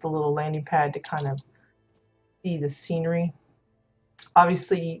it's just a little landing pad to kind of see the scenery.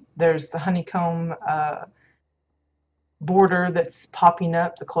 Obviously there's the honeycomb border that's popping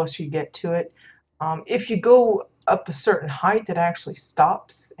up the closer you get to it. If you go up a certain height, it actually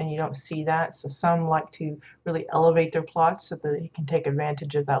stops and you don't see that. So some like to really elevate their plots so that you can take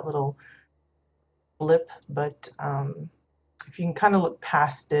advantage of that little blip. But if you can kind of look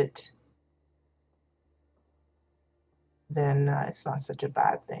past it, then it's not such a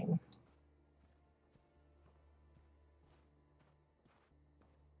bad thing.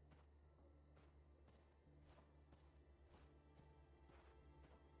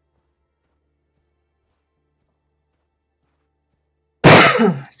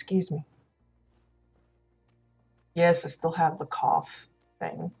 Excuse me. Yes, I still have the cough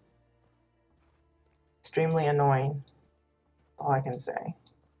thing. Extremely annoying. That's all I can say.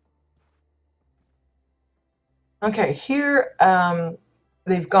 Okay, here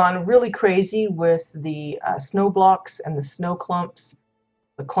they've gone really crazy with the snow blocks and the snow clumps.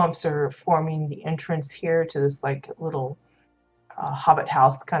 The clumps are forming the entrance here to this like little hobbit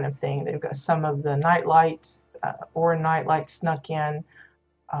house kind of thing. They've got some of the night lights or night lights snuck in.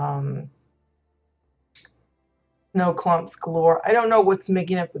 Snow clumps galore. I don't know what's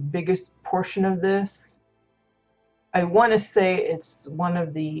making up the biggest portion of this. I want to say it's one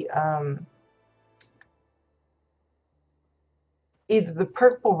of the either the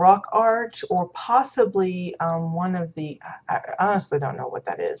purple rock arch or possibly one of the, I honestly don't know what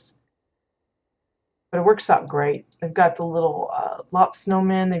that is, but it works out great. They've got the little lop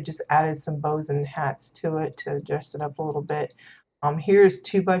snowmen. They've just added some bows and hats to it to dress it up a little bit. Here's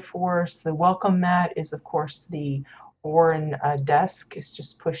 2x4s. The welcome mat is of course the Orin desk. It's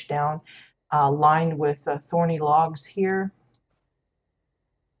just pushed down, lined with thorny logs here.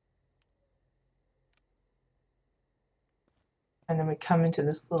 And then we come into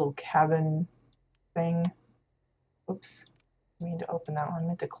this little cabin thing. Oops, I mean to open that one. I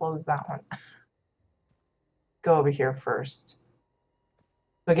meant to close that one. Go over here first.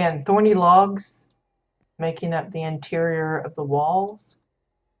 So again, thorny logs making up the interior of the walls.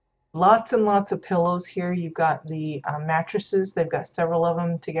 Lots and lots of pillows here. You've got the mattresses. They've got several of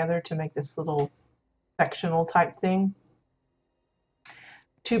them together to make this little sectional type thing.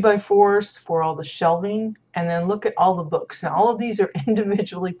 2x4s for all the shelving, and then look at all the books. Now all of these are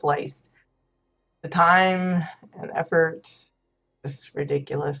individually placed. The time and effort is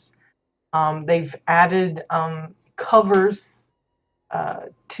ridiculous. They've added covers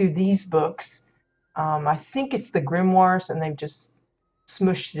to these books. I think it's the grimoires, and they've just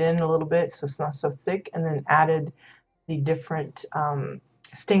smushed it in a little bit so it's not so thick, and then added the different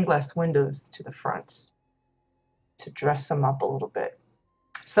stained glass windows to the fronts to dress them up a little bit.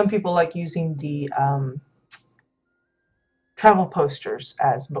 Some people like using the travel posters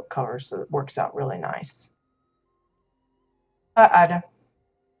as book covers, so it works out really nice. Hi, Ida.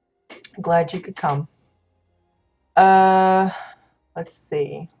 Glad you could come. Let's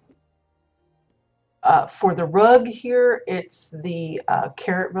see. For the rug here, it's the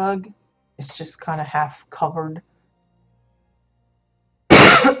carrot rug. It's just kind of half covered.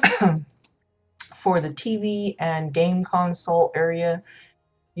 For the TV and game console area,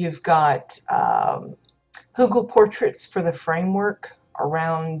 you've got Hugel portraits for the framework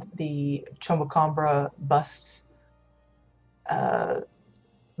around the Chupacabra busts.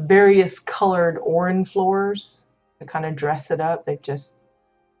 Various colored Orin floors to kind of dress it up. They've just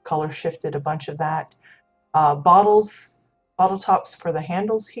color shifted a bunch of that. Bottle tops for the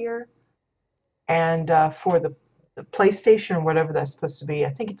handles here. And for the PlayStation or whatever that's supposed to be,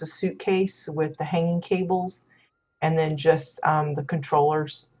 I think it's a suitcase with the hanging cables and then just the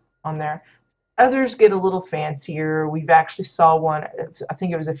controllers on there. Others get a little fancier. We've actually saw one, I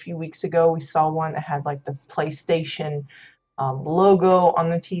think it was a few weeks ago, we saw one that had like the PlayStation logo on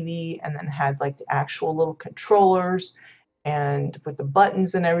the TV, and then had like the actual little controllers and with the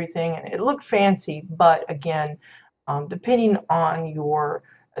buttons and everything, and it looked fancy. But again, depending on your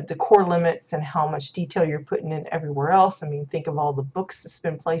decor limits and how much detail you're putting in everywhere else, I mean, think of all the books that's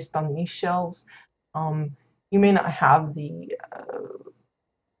been placed on these shelves. You may not have the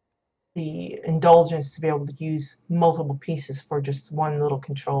indulgence to be able to use multiple pieces for just one little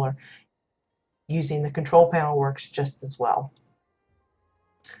controller. Using the control panel works just as well.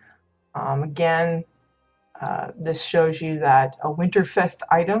 Again, this shows you that a Winterfest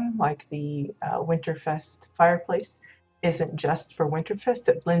item like the Winterfest fireplace isn't just for Winterfest.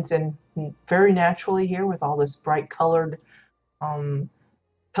 It blends in very naturally here with all this bright colored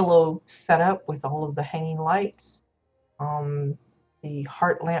pillow setup with all of the hanging lights. The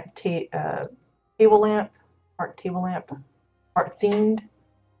heart lamp table lamp, heart table lamp, heart themed,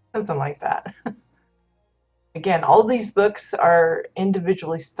 something like that. Again, all these books are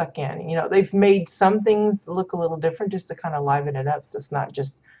individually stuck in. You know, they've made some things look a little different just to kind of liven it up, so it's not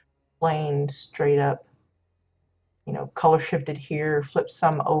just plain straight up, you know, color shifted here, flipped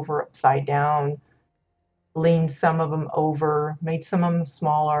some over upside down, leaned some of them over, made some of them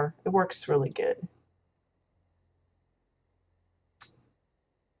smaller. It works really good.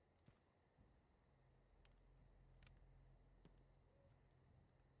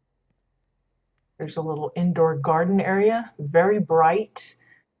 There's a little indoor garden area, very bright.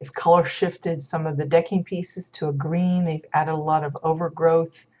 They've color shifted some of the decking pieces to a green. They've added a lot of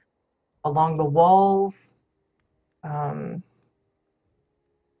overgrowth along the walls.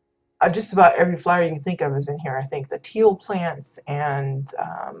 Just about every flower you can think of is in here. I think the teal plants and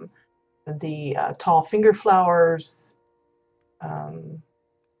the tall finger flowers, a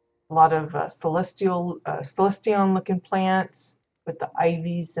lot of celestial looking plants with the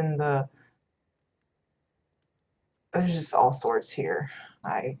ivies and there's just all sorts here.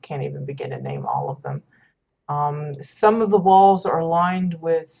 I can't even begin to name all of them. Some of the walls are lined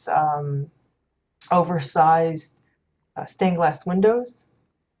with oversized stained glass windows.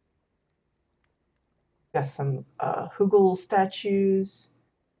 Got some Hugel statues,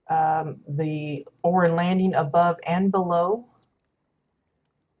 the Oren landing above and below.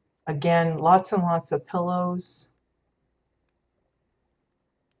 Again, lots and lots of pillows.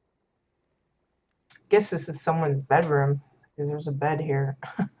 I guess this is someone's bedroom because there's a bed here.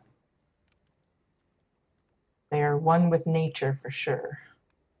 They are one with nature for sure.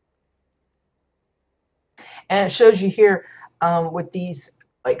 And it shows you here with these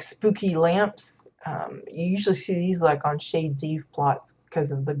like spooky lamps. You usually see these like on Shades Eve plots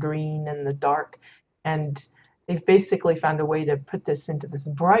because of the green and the dark. And they've basically found a way to put this into this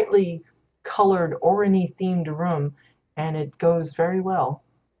brightly colored orangey themed room, and it goes very well.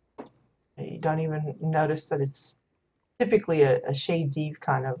 You don't even notice that it's typically a Shades Eve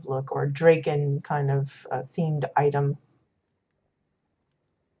kind of look or a Draken kind of themed item.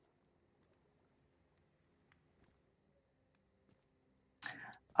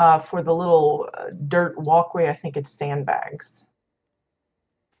 For the little dirt walkway, I think it's sandbags.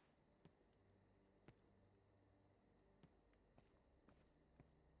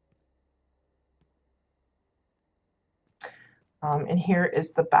 And here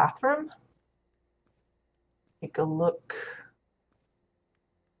is the bathroom. Take a look.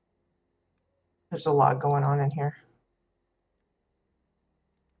 There's a lot going on in here.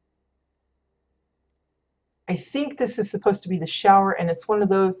 I think this is supposed to be the shower, and it's one of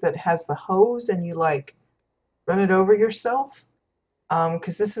those that has the hose and you like run it over yourself.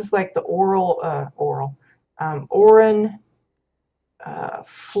 Because this is like the Oren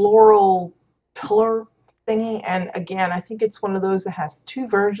floral pillar thingy. And again, I think it's one of those that has two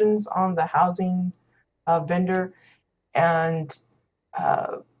versions on the housing vendor, and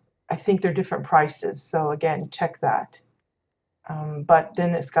I think they're different prices. So again, check that. But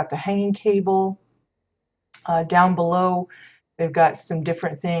then it's got the hanging cable. Down below, they've got some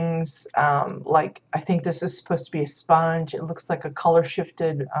different things. Like I think this is supposed to be a sponge. It looks like a color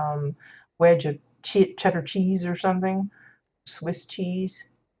shifted wedge of cheddar cheese or something, Swiss cheese.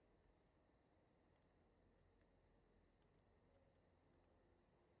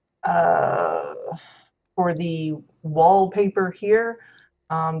 For the wallpaper here,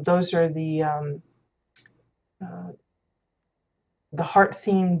 those are the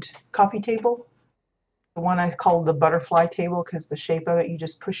heart-themed coffee table. The one I call the butterfly table because the shape of it, you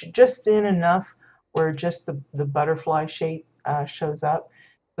just push it just in enough where just the butterfly shape shows up.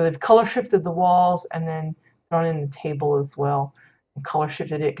 So they've color shifted the walls and then thrown in the table as well. and color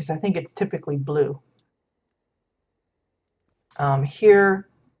shifted it because I think it's typically blue. Here,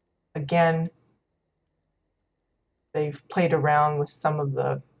 again, they've played around with some of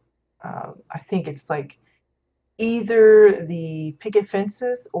the, I think it's like either the picket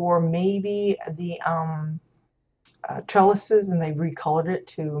fences or maybe the trellises, and they recolored it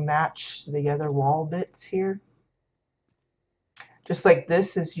to match the other wall bits here. Just like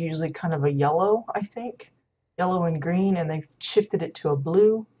this is usually kind of a yellow, I think, yellow and green, and they've shifted it to a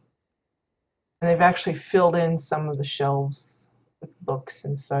blue. And they've actually filled in some of the shelves with books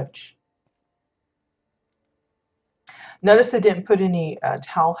and such. Notice they didn't put any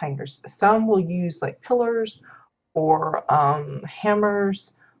towel hangers. Some will use like pillars or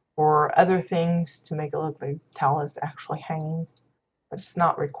hammers or other things to make it look like the towel is actually hanging, but it's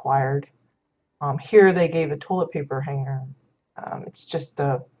not required. Here they gave a toilet paper hanger. It's just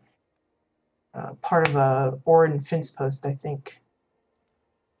a part of a board fence post, I think.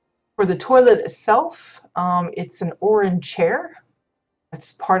 For the toilet itself, it's an Orin chair.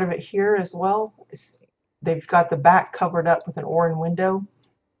 It's part of it here as well. They've got the back covered up with an Orin window.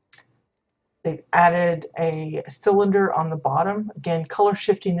 They've added a cylinder on the bottom, again color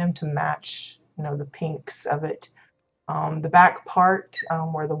shifting them to match, you know, the pinks of it. The back part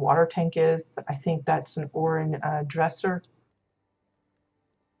where the water tank is, I think that's an Orin dresser.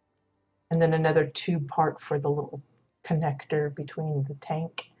 And then another tube part for the little connector between the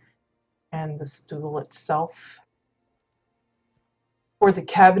tank and the stool itself. For the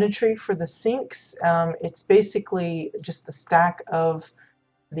cabinetry for the sinks, it's basically just a stack of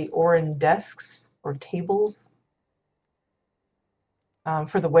the Orin desks or tables.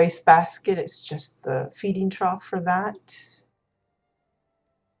 For the wastebasket, it's just the feeding trough for that.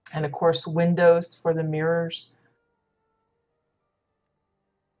 And of course, windows for the mirrors.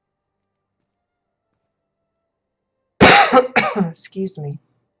 Excuse me.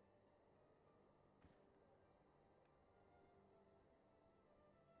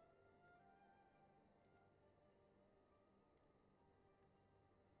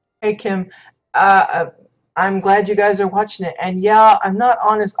 Hey Kim, I'm glad you guys are watching it. And yeah, I'm not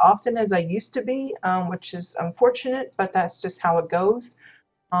on as often as I used to be, which is unfortunate, but that's just how it goes.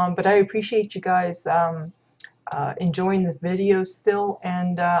 But I appreciate you guys enjoying the videos still,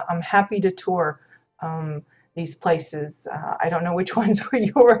 and I'm happy to tour these places. I don't know which ones were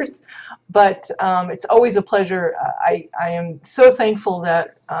yours, but it's always a pleasure. I am so thankful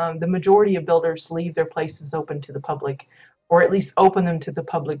that the majority of builders leave their places open to the public, or at least open them to the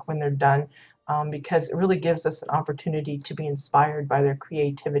public when they're done, because it really gives us an opportunity to be inspired by their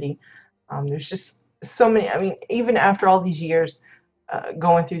creativity. There's just so many, I mean, even after all these years,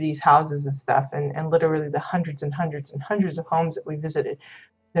 going through these houses and stuff, and literally the hundreds and hundreds and hundreds of homes that we visited,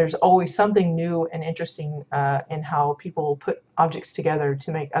 there's always something new and interesting in how people put objects together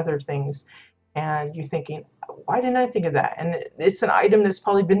to make other things. And you're thinking, why didn't I think of that? And it's an item that's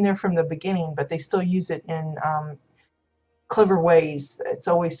probably been there from the beginning, but they still use it in clever ways. It's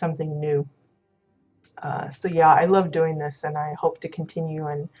always something new. So yeah, I love doing this, and I hope to continue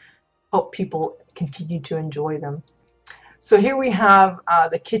and hope people continue to enjoy them. So here we have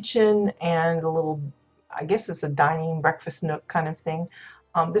the kitchen and a little, I guess it's a dining breakfast nook kind of thing.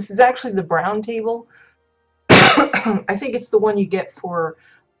 This is actually the brown table. I think it's the one you get for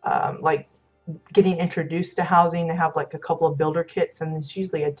like getting introduced to housing. They have like a couple of builder kits, and there's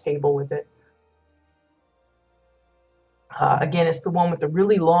usually a table with it. Again, it's the one with the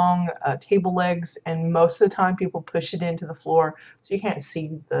really long table legs, and most of the time people push it into the floor so you can't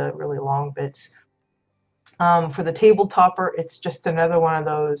see the really long bits. For the table topper, it's just another one of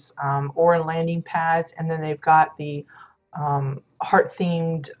those Orin landing pads, and then they've got the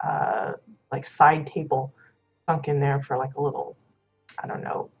heart-themed like side table sunk in there for like a little, I don't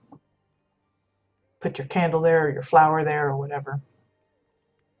know, put your candle there or your flower there or whatever.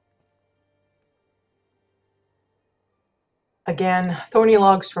 Again, thorny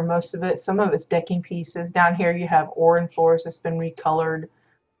logs for most of it. Some of it's decking pieces. Down here you have Orin floors that's been recolored.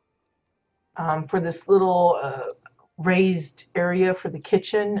 For this little raised area for the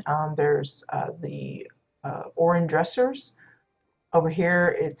kitchen, there's the Orin dressers. Over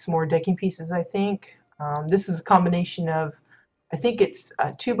here it's more decking pieces, I think. This is a combination of, I think it's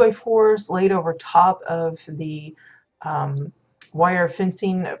 2x4s laid over top of the wire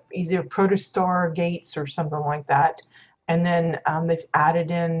fencing, either Protostar gates or something like that. And then they've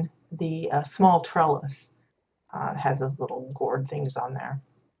added in the small trellis. It has those little gourd things on there.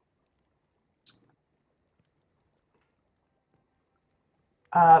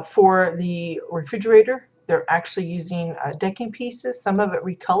 For the refrigerator, they're actually using decking pieces, some of it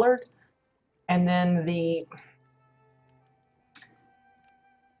recolored, and then the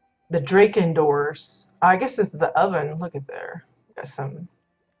the Draken doors. I guess it's the oven. Look at there. Got some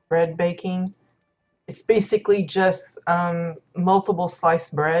bread baking. It's basically just multiple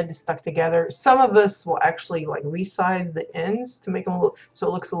sliced bread stuck together. Some of us will actually like resize the ends to make them a little, so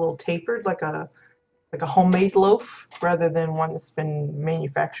it looks a little tapered, like a homemade loaf rather than one that's been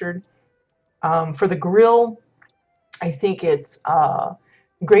manufactured. For the grill, I think it's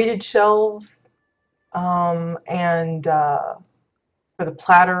grated shelves, and for the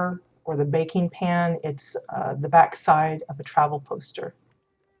platter or the baking pan, it's the back side of a travel poster.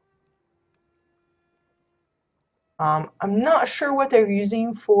 I'm not sure what they're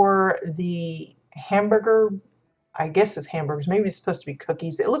using for the hamburger. I guess it's hamburgers. Maybe it's supposed to be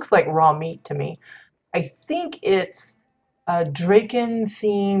cookies. It looks like raw meat to me. I think it's Draken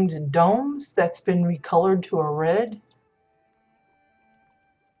themed domes that's been recolored to a red,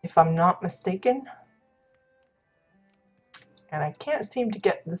 if I'm not mistaken. And I can't seem to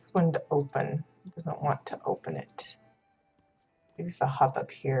get this one to open. It doesn't want to open it. Maybe if I hop up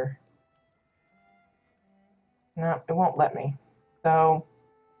here. No, it won't let me. So,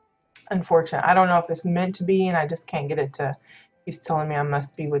 unfortunate. I don't know if it's meant to be, and I just can't get it to. Keeps telling me I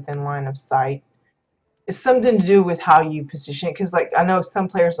must be within line of sight. It's something to do with how you position it, because like I know some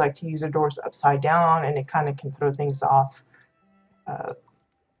players like to use their doors upside down, and it kind of can throw things off.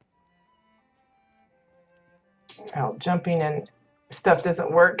 Jumping and stuff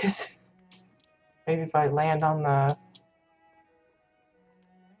doesn't work, because maybe if I land on the.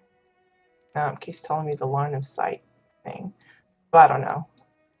 It keeps telling me the line of sight thing, but I don't know.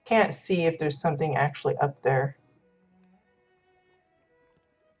 Can't see if there's something actually up there.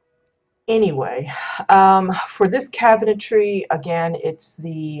 Anyway, for this cabinetry, again, it's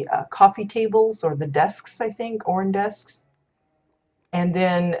the coffee tables or the desks, I think, Oran desks. And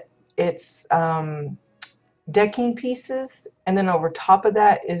then it's decking pieces. And then over top of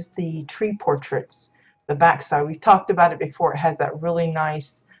that is the tree portraits, the backside. We've talked about it before. It has that really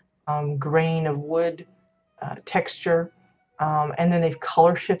nice grain of wood texture. And then they've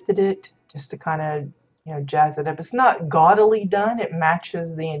color shifted it just to kind of jazz it up. It's not gaudily done. It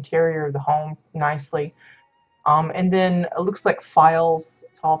matches the interior of the home nicely. And then it looks like files,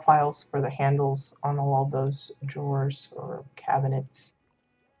 tall files for the handles on all of those drawers or cabinets.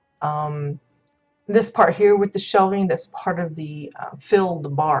 This part here with the shelving, that's part of the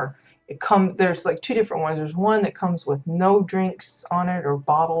filled bar. There's like two different ones. There's one that comes with no drinks on it or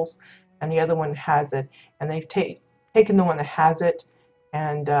bottles, and the other one has it. And they've taken the one that has it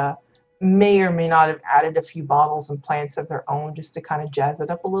and may or may not have added a few bottles and plants of their own just to kind of jazz it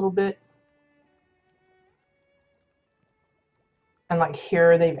up a little bit. And like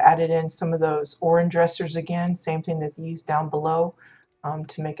here, they've added in some of those orange dressers again, same thing that they used down below,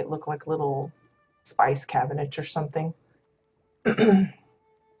 to make it look like little spice cabinets or something.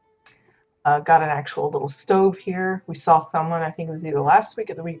 Got an actual little stove here. We saw someone, I think it was either last week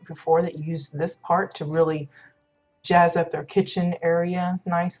or the week before, that used this part to really jazz up their kitchen area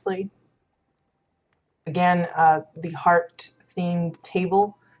nicely. Again, the heart themed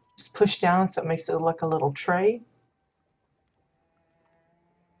table, just push down so it makes it look like a little tray.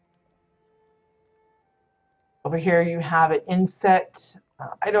 Over here you have it inset.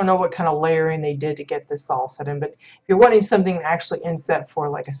 I don't know what kind of layering they did to get this all set in, but if you're wanting something actually inset for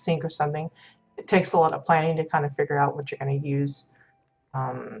like a sink or something, it takes a lot of planning to kind of figure out what you're going to use.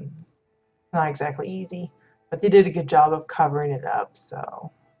 Not exactly easy, but they did a good job of covering it up.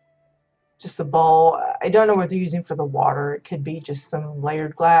 So just a bowl. I don't know what they're using for the water. It could be just some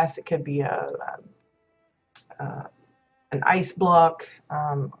layered glass. It could be an ice block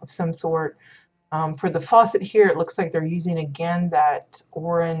of some sort. For the faucet here, it looks like they're using again that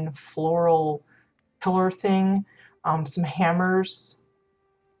Oran floral pillar thing, some hammers,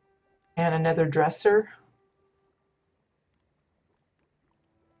 and another dresser.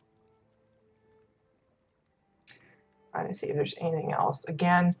 Trying to see if there's anything else.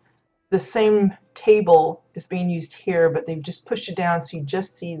 Again, the same table is being used here, but they've just pushed it down so you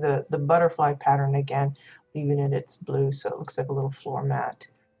just see the butterfly pattern again, leaving it its blue, so it looks like a little floor mat.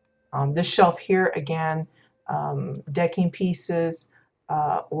 This shelf here, again, decking pieces,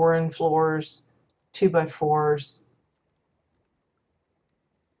 Oran floors, 2x4s.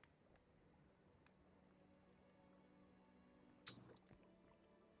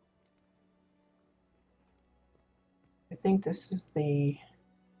 I think this is the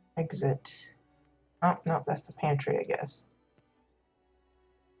exit. Oh, no, that's the pantry, I guess.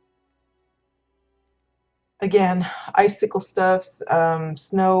 Again, icicle stuffs,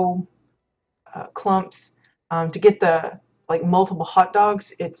 snow clumps. To get the like multiple hot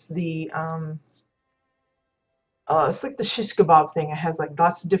dogs, it's the It's like the shish kebab thing. It has like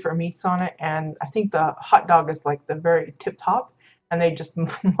lots of different meats on it, and I think the hot dog is like the very tip top, and they just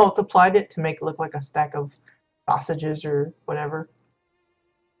multiplied it to make it look like a stack of sausages or whatever.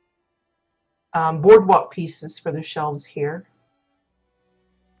 Boardwalk pieces for the shelves here.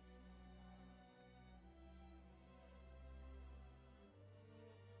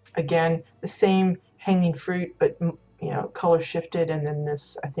 Again, the same hanging fruit, but color shifted, and then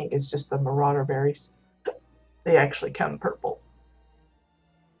this I think is just the marauder berries. They actually come purple.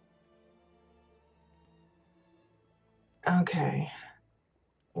 Okay,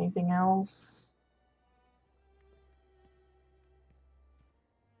 anything else?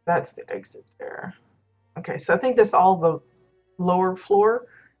 That's the exit there. Okay, so I think that's all the lower floor.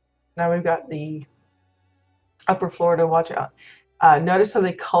 Now we've got the upper floor to watch out. Notice how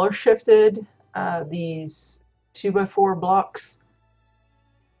they color shifted these 2x4 blocks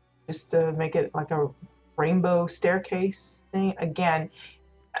just to make it like a rainbow staircase thing. Again,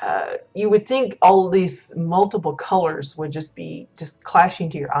 you would think all of these multiple colors would just be clashing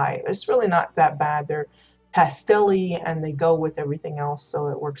to your eye. It's really not that bad. They're pastel-y and they go with everything else, so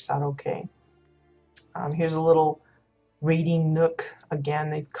it works out okay. Here's a little reading nook. Again,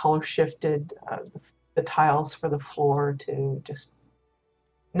 they've color shifted the tiles for the floor to just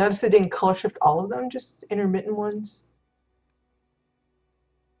notice they didn't color shift all of them, just intermittent ones.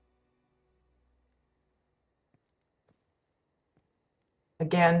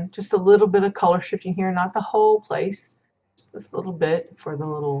 Again, just a little bit of color shifting here, not the whole place, just this little bit for the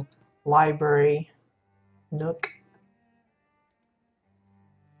little library nook.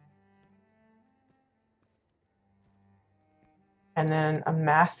 And then a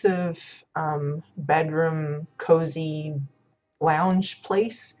massive bedroom, cozy lounge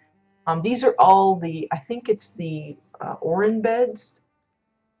place. These are all I think it's the Orin beds,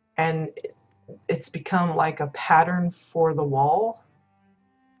 and it's become like a pattern for the wall.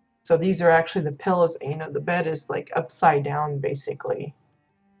 So these are actually the pillows. The bed is like upside down basically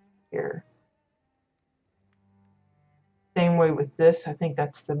here. Same way with this. I think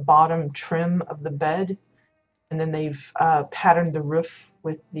that's the bottom trim of the bed. And then they've patterned the roof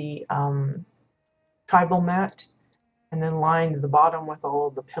with the tribal mat and then lined the bottom with all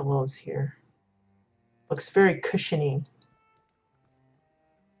of the pillows here. Looks very cushiony.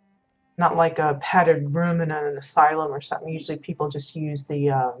 Not like a padded room in an asylum or something. Usually people just use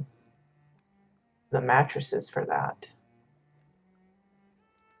the mattresses for that.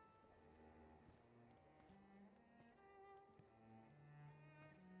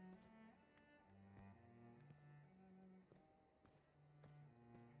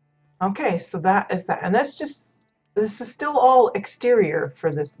 Okay, so that is that. And this is still all exterior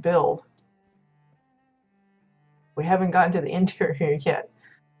for this build. We haven't gotten to the interior yet.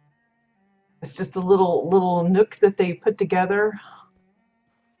 It's just a little nook that they put together.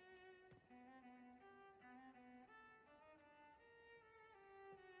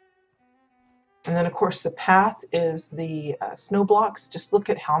 And then of course the path is the snow blocks. Just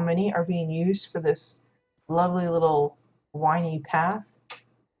look at how many are being used for this lovely little windy path.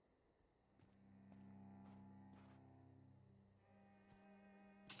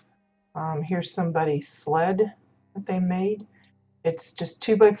 Here's somebody's sled that they made. It's just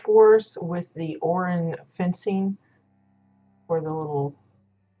 2x4s with the Orin fencing for the little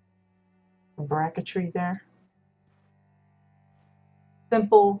bracketry there.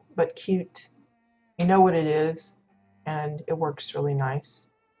 Simple but cute. You know what it is, and it works really nice.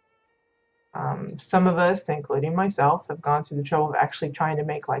 Some of us, including myself, have gone through the trouble of actually trying to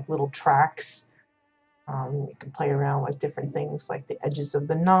make like little tracks. You can play around with different things like the edges of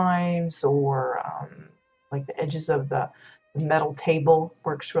the knives or like the edges of the metal table.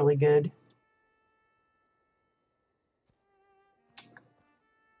 Works really good.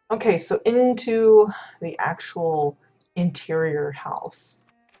 Okay, so into the actual interior house.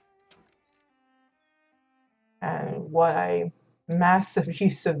 And what a massive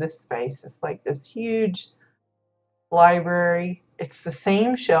use of this space. It's like this huge library. It's the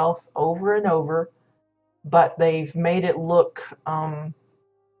same shelf over and over, but they've made it look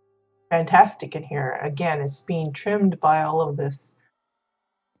fantastic in here. Again, it's being trimmed by all of this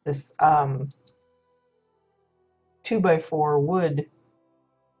 2x4 wood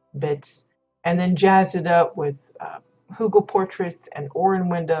bits, and then jazz it up with Hugel portraits and Orin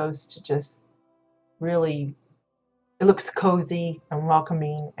windows to just really, it looks cozy and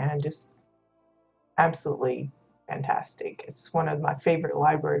welcoming and just absolutely fantastic. It's one of my favorite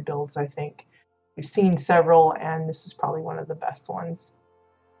library builds, I think. We've seen several, and this is probably one of the best ones,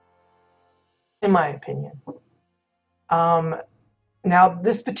 in my opinion. Now,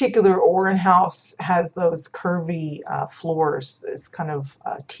 this particular Oren house has those curvy floors. It's kind of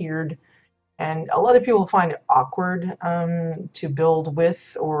tiered, and a lot of people find it awkward to build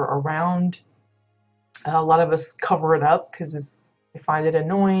with or around. A lot of us cover it up because they find it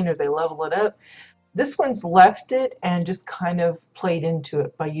annoying or they level it up. This one's left it and just kind of played into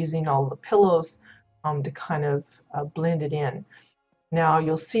it by using all the pillows to kind of blend it in. Now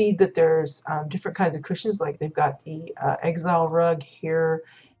you'll see that there's different kinds of cushions, like they've got the exile rug here,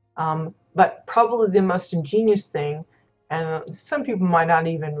 but probably the most ingenious thing, and some people might not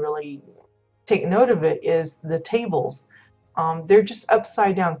even really take note of it, is the tables. They're just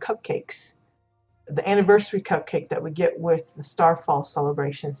upside down cupcakes. The anniversary cupcake that we get with the Starfall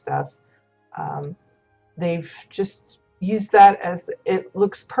celebration stuff. Um, they've just used that as it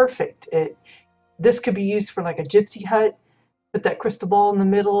looks perfect. This could be used for like a gypsy hut. Put that crystal ball in the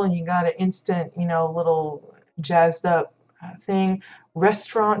middle, and you got an instant, little jazzed up thing.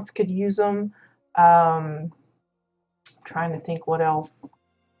 Restaurants could use them. Trying to think what else.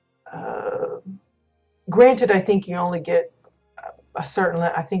 Uh, Granted, I think you only get a certain.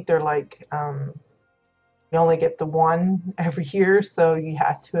 I think they're like you only get the one every year, so you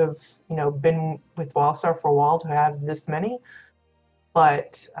have to have been with WildStar for a while to have this many.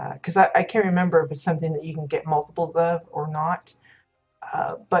 But because I can't remember if it's something that you can get multiples of or not.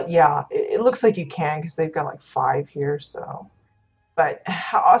 But yeah, it looks like you can because they've got like 5 here. So, but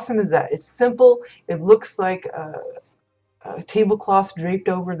how awesome is that? It's simple. It looks like a tablecloth draped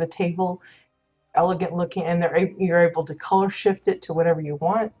over the table, elegant looking, and you're able to color shift it to whatever you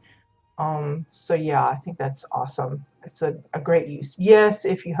want. So yeah, I think that's awesome. It's a great use. Yes,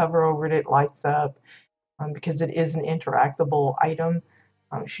 if you hover over it, it lights up because it is an interactable item.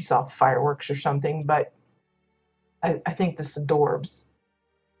 She saw fireworks or something, but I think this adorbs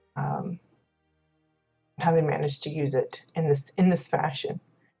um, how they managed to use it in this fashion.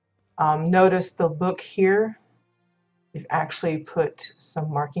 Notice the book here. They've actually put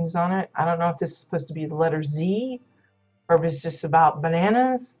some markings on it. I don't know if this is supposed to be the letter Z or if it's just about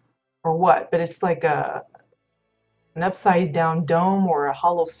bananas or what, but it's like an upside down dome or a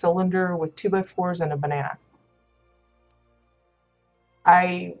hollow cylinder with 2x4s and a banana.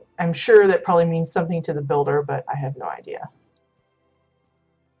 I am sure that probably means something to the builder, but I have no idea.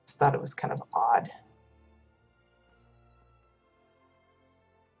 Just thought it was kind of odd.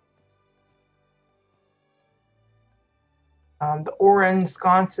 The Oren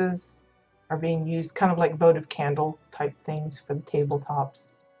sconces are being used kind of like votive candle type things for the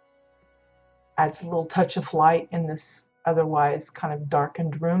tabletops. Adds a little touch of light in this otherwise kind of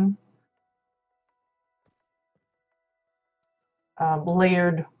darkened room.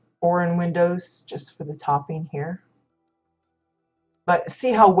 Layered Oren windows just for the topping here. But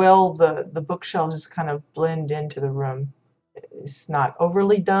see how well the bookshelves just kind of blend into the room. It's not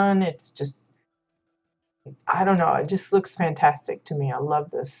overly done. It's just, I don't know, it just looks fantastic to me. I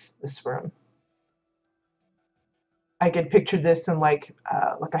love this room. I could picture this in like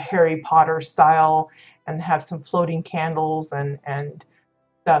a Harry Potter style and have some floating candles and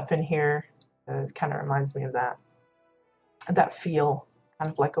stuff in here. It kind of reminds me of that feel,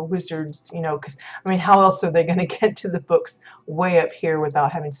 kind of like a wizard's, because I mean, how else are they going to get to the books way up here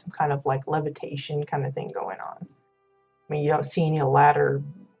without having some kind of like levitation kind of thing going on? I mean, you don't see any ladder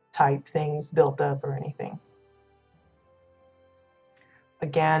type things built up or anything.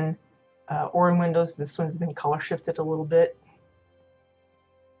 Again, Oren windows, this one's been color shifted a little bit.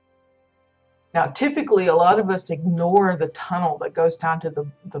 Now, typically, a lot of us ignore the tunnel that goes down to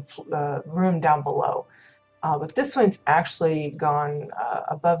the room down below. But this one's actually gone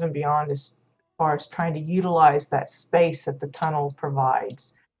above and beyond as far as trying to utilize that space that the tunnel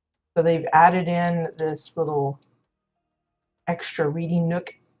provides. So they've added in this little extra reading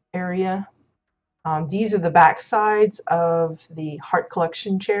nook area. These are the back sides of the Heart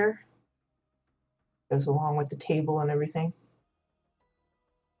Collection chair. Goes along with the table and everything.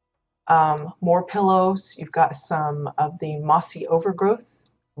 More pillows. You've got some of the mossy overgrowth,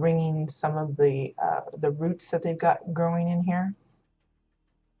 ringing some of the roots that they've got growing in here.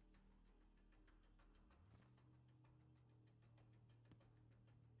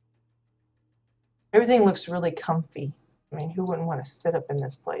 Everything looks really comfy. I mean, who wouldn't want to sit up in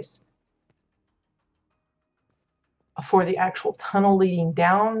this place? For the actual tunnel leading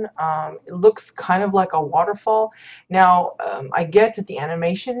down, it looks kind of like a waterfall. Now, I get that the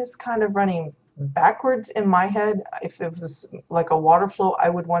animation is kind of running backwards in my head. If it was like a water flow, I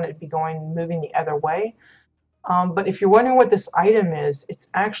would want it to be moving the other way. But if you're wondering what this item is, it's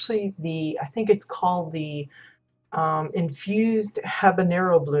actually I think it's called the infused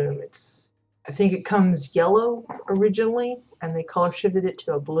habanero bloom. It's I think it comes yellow originally, and they color shifted it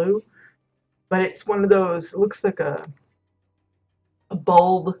to a blue. But it's one of those, it looks like a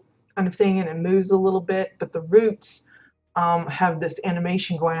bulb kind of thing, and it moves a little bit, but the roots have this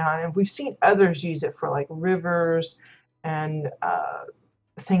animation going on, and we've seen others use it for like rivers and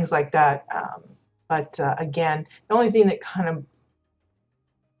things like that. But again, the only thing that kind of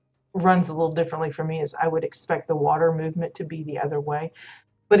runs a little differently for me is I would expect the water movement to be the other way.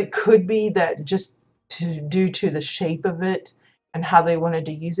 But it could be that just due to the shape of it and how they wanted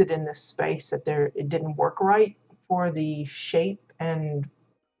to use it in this space, that it didn't work right for the shape and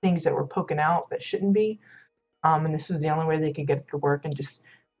things that were poking out that shouldn't be. And this was the only way they could get it to work, and just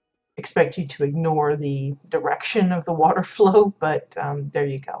expect you to ignore the direction of the water flow. But there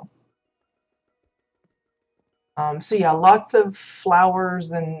you go. So yeah, lots of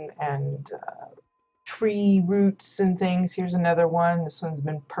flowers and tree roots and things. Here's another one. This one's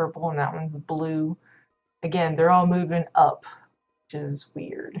been purple and that one's blue. Again, they're all moving up, which is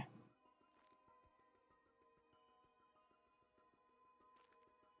weird.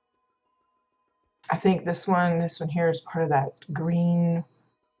 I think this one here is part of that green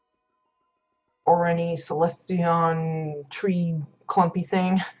Orani Celestion tree clumpy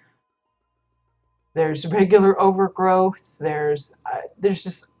thing. There's regular overgrowth. There's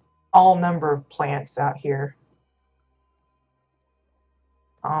just all number of plants out here.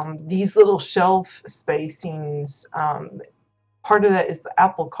 These little shelf spacings, part of that is the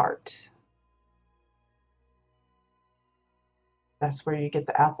apple cart. That's where you get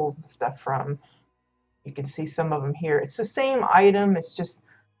the apples and stuff from. You can see some of them here. It's the same item, it's just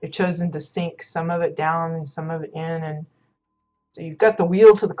they've chosen to sink some of it down and some of it in. And so you've got the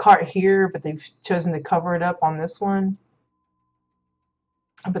wheel to the cart here, but they've chosen to cover it up on this one.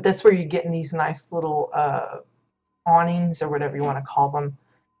 But that's where you're getting these nice little awnings or whatever you want to call them.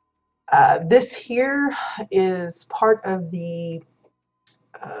 This here is part of the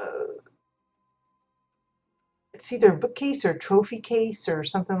it's either a bookcase or a trophy case or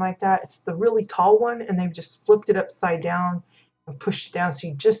something like that. It's the really tall one, and they've just flipped it upside down and pushed it down so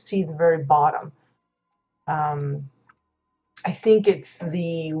you just see the very bottom. I think it's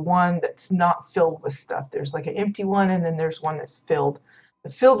the one that's not filled with stuff. There's like an empty one, and then there's one that's filled. The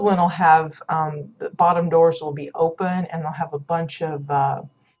filled one will have the bottom doors will be open, and they'll have a bunch of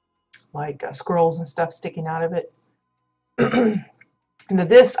squirrels and stuff sticking out of it. And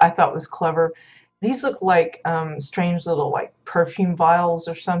this I thought was clever. These look like strange little like perfume vials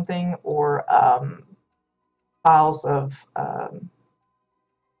or something, or vials of I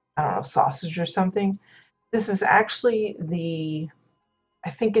don't know, sausage or something. This is actually I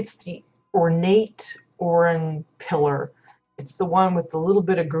think it's the ornate Oran pillar. It's the one with the little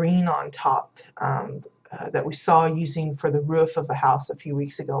bit of green on top that we saw using for the roof of a house a few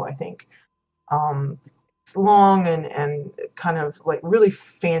weeks ago, I think. It's long and kind of like really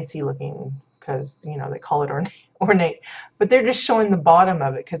fancy looking, because they call it ornate, but they're just showing the bottom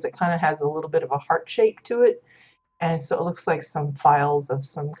of it because it kind of has a little bit of a heart shape to it, and so it looks like some files of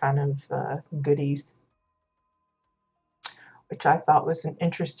some kind of goodies, which I thought was an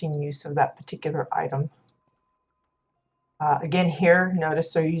interesting use of that particular item. Again here,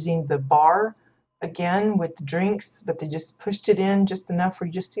 notice they're using the bar again with the drinks, but they just pushed it in just enough where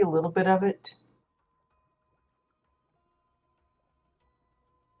you just see a little bit of it.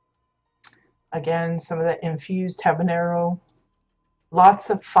 Again, some of that infused habanero. Lots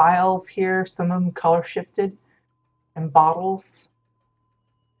of files here, some of them color shifted, and bottles.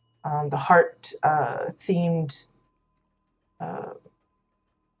 The heart themed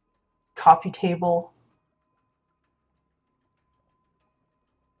coffee table.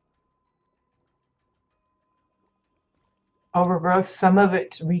 Overgrowth, some of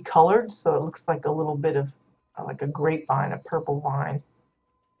it recolored, so it looks like a little bit of like a grapevine, a purple vine.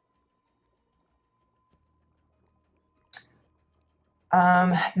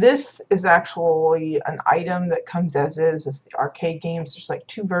 This is actually an item that comes as is. It's the arcade games. There's like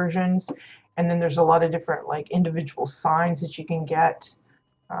 2 versions, and then there's a lot of different like individual signs that you can get.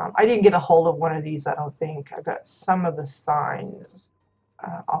 I didn't get a hold of one of these, I don't think. I got some of the signs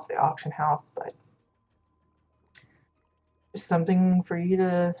off the auction house, but just something for you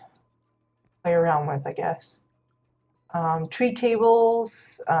to play around with, I guess. Tree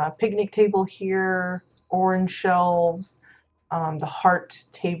tables, picnic table here, orange shelves, the heart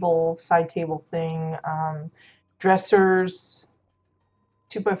table, side table thing, dressers,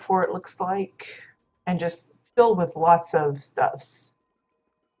 2x4 it looks like, and just filled with lots of stuffs.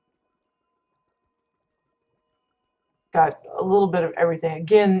 Got a little bit of everything.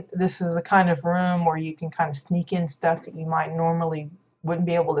 Again, this is the kind of room where you can kind of sneak in stuff that you might normally wouldn't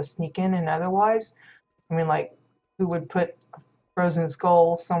be able to sneak in and otherwise. I mean, like, who would put a frozen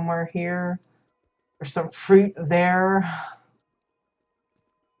skull somewhere here or some fruit there?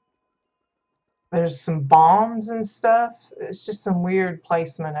 There's some bombs and stuff. It's just some weird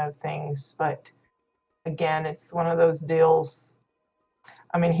placement of things, but again, it's one of those deals.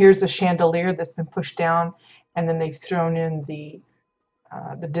 I mean, here's a chandelier that's been pushed down, and then they've thrown in the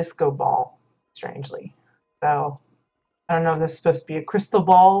disco ball, strangely. So I don't know if this is supposed to be a crystal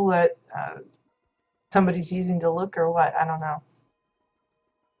ball that somebody's using to look or what. I don't know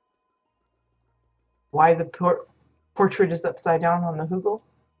why the portrait is upside down on the Hugel.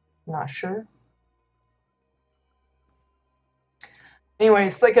 I'm not sure. Anyway,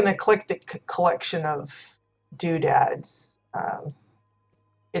 it's like an eclectic collection of doodads.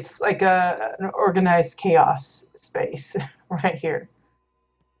 It's like an organized chaos space right here.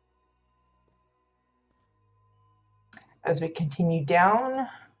 As we continue down,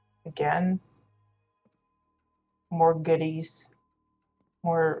 again, more goodies,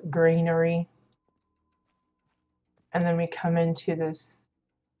 more greenery. And then we come into this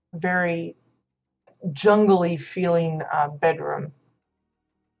very jungly feeling bedroom.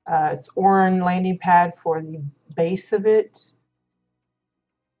 It's Oran landing pad for the base of it.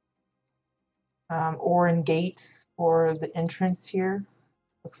 Oran gates for the entrance here.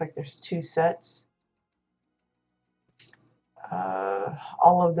 Looks like there's two sets.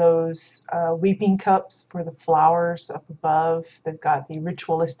 All of those weeping cups for the flowers up above. They've got the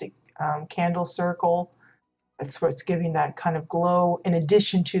ritualistic candle circle. That's what's giving that kind of glow, in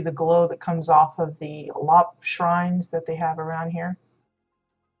addition to the glow that comes off of the lop shrines that they have around here.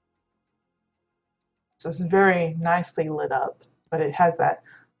 So it's very nicely lit up, but it has that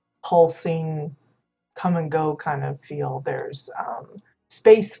pulsing, come and go kind of feel. There's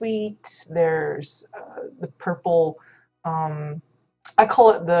Space Sweet, there's the purple, I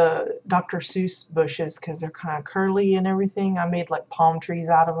call it the Dr. Seuss bushes because they're kind of curly and everything. I made like palm trees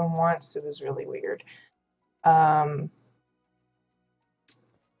out of them once. It was really weird.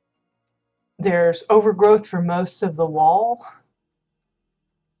 There's overgrowth for most of the wall.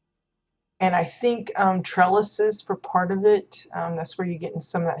 And I think trellises for part of it. That's where you're getting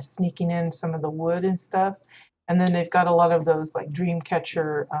some of that sneaking in some of the wood and stuff. And then they've got a lot of those like dream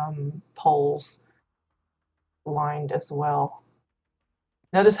catcher poles lined as well.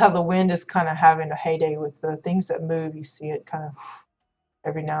 Notice how the wind is kind of having a heyday with the things that move. You see it kind of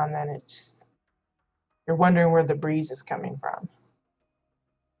every now and then. It's, you're wondering where the breeze is coming from.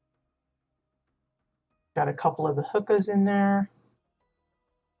 Got a couple of the hookahs in there.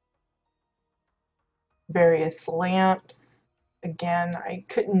 Various lamps. Again, I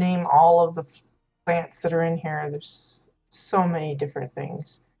couldn't name all of the plants that are in here. There's so many different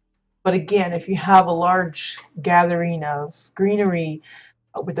things. But again, if you have a large gathering of greenery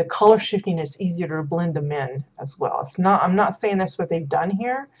with the color shifting, it's easier to blend them in as well. It's not, I'm not saying that's what they've done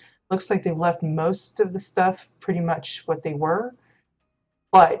here. Looks like they've left most of the stuff pretty much what they were.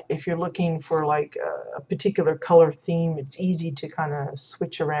 But if you're looking for like a particular color theme, it's easy to kind of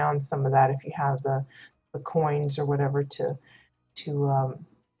switch around some of that if you have the coins or whatever to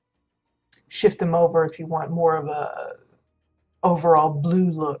shift them over if you want more of a overall blue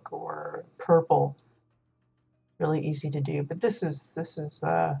look or purple. Really easy to do, but this is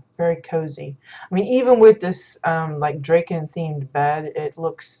very cozy. I mean, even with this like Draken themed bed, it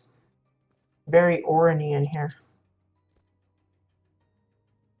looks very orany in here.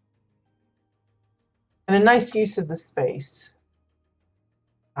 And a nice use of the space.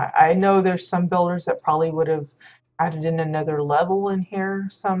 I know there's some builders that probably would have added in another level in here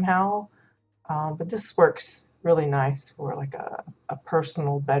somehow, but this works really nice for like a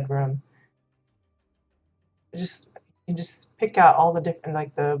personal bedroom. You just pick out all the different,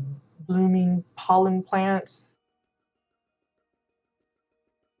 like the blooming pollen plants.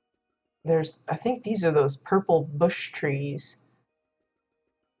 There's, I think these are those purple bush trees.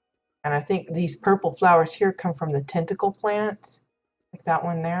 And I think these purple flowers here come from the tentacle plant, like that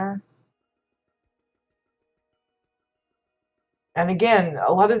one there. And again,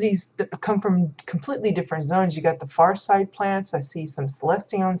 a lot of these come from completely different zones. You got the far side plants. I see some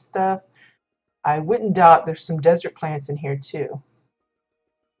celestion stuff. I wouldn't doubt there's some desert plants in here too.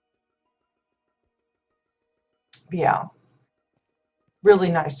 But yeah, really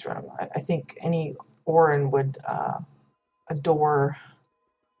nice room. I think any Oran would adore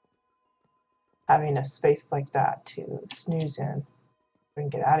having a space like that to snooze in and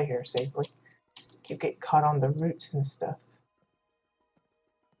get out of here safely. You get caught on the roots and stuff.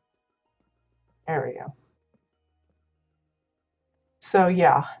 There we go. So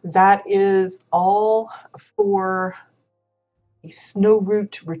yeah, that is all for the Snow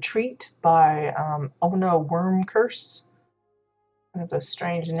Root Retreat by Oh No Worm Curse. Kind of a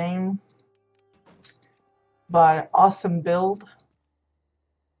strange name, but awesome build.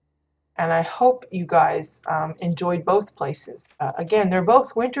 And I hope you guys enjoyed both places. Again, they're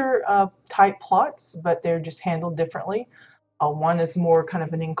both winter type plots, but they're just handled differently. One is more kind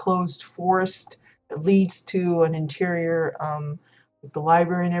of an enclosed forest that leads to an interior with the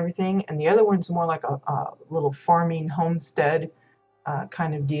library and everything, and the other one's more like a little farming homestead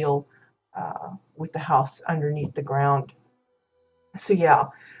kind of deal with the house underneath the ground. So yeah,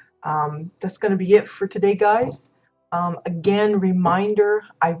 that's going to be it for today, guys. Again, reminder,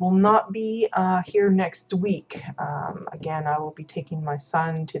 I will not be here next week. Again, I will be taking my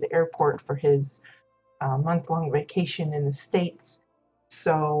son to the airport for his month-long vacation in the States.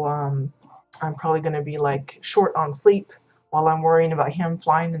 So I'm probably going to be like short on sleep while I'm worrying about him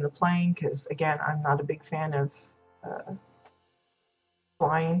flying in the plane, because again, I'm not a big fan of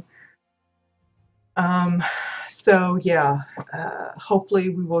flying. So yeah, hopefully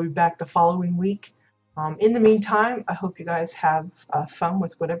we will be back the following week. In the meantime, I hope you guys have fun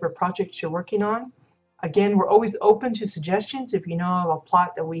with whatever projects you're working on. Again, we're always open to suggestions. If you know of a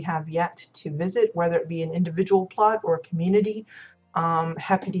plot that we have yet to visit, whether it be an individual plot or a community,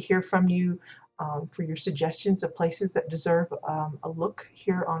 happy to hear from you for your suggestions of places that deserve a look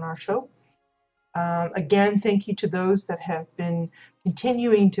here on our show. Again, thank you to those that have been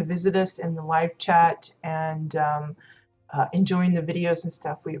continuing to visit us in the live chat and enjoying the videos and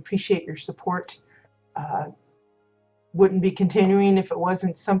stuff. We appreciate your support. Wouldn't be continuing if it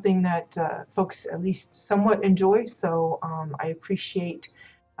wasn't something that folks at least somewhat enjoy. So I appreciate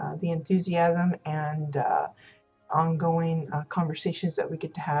the enthusiasm and ongoing conversations that we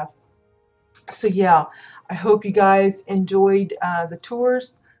get to have. So yeah, I hope you guys enjoyed the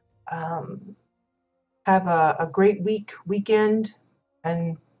tours. Have a great weekend,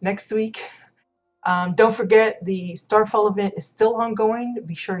 and next week. Don't forget the Starfall event is still ongoing.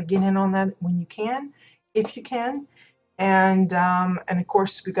 Be sure to get in on that when you can, if you can. And of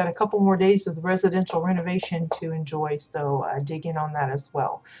course, we've got a couple more days of the residential renovation to enjoy, so dig in on that as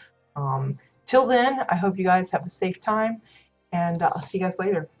well. Till then, I hope you guys have a safe time, and I'll see you guys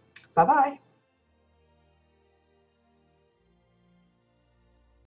later. Bye-bye.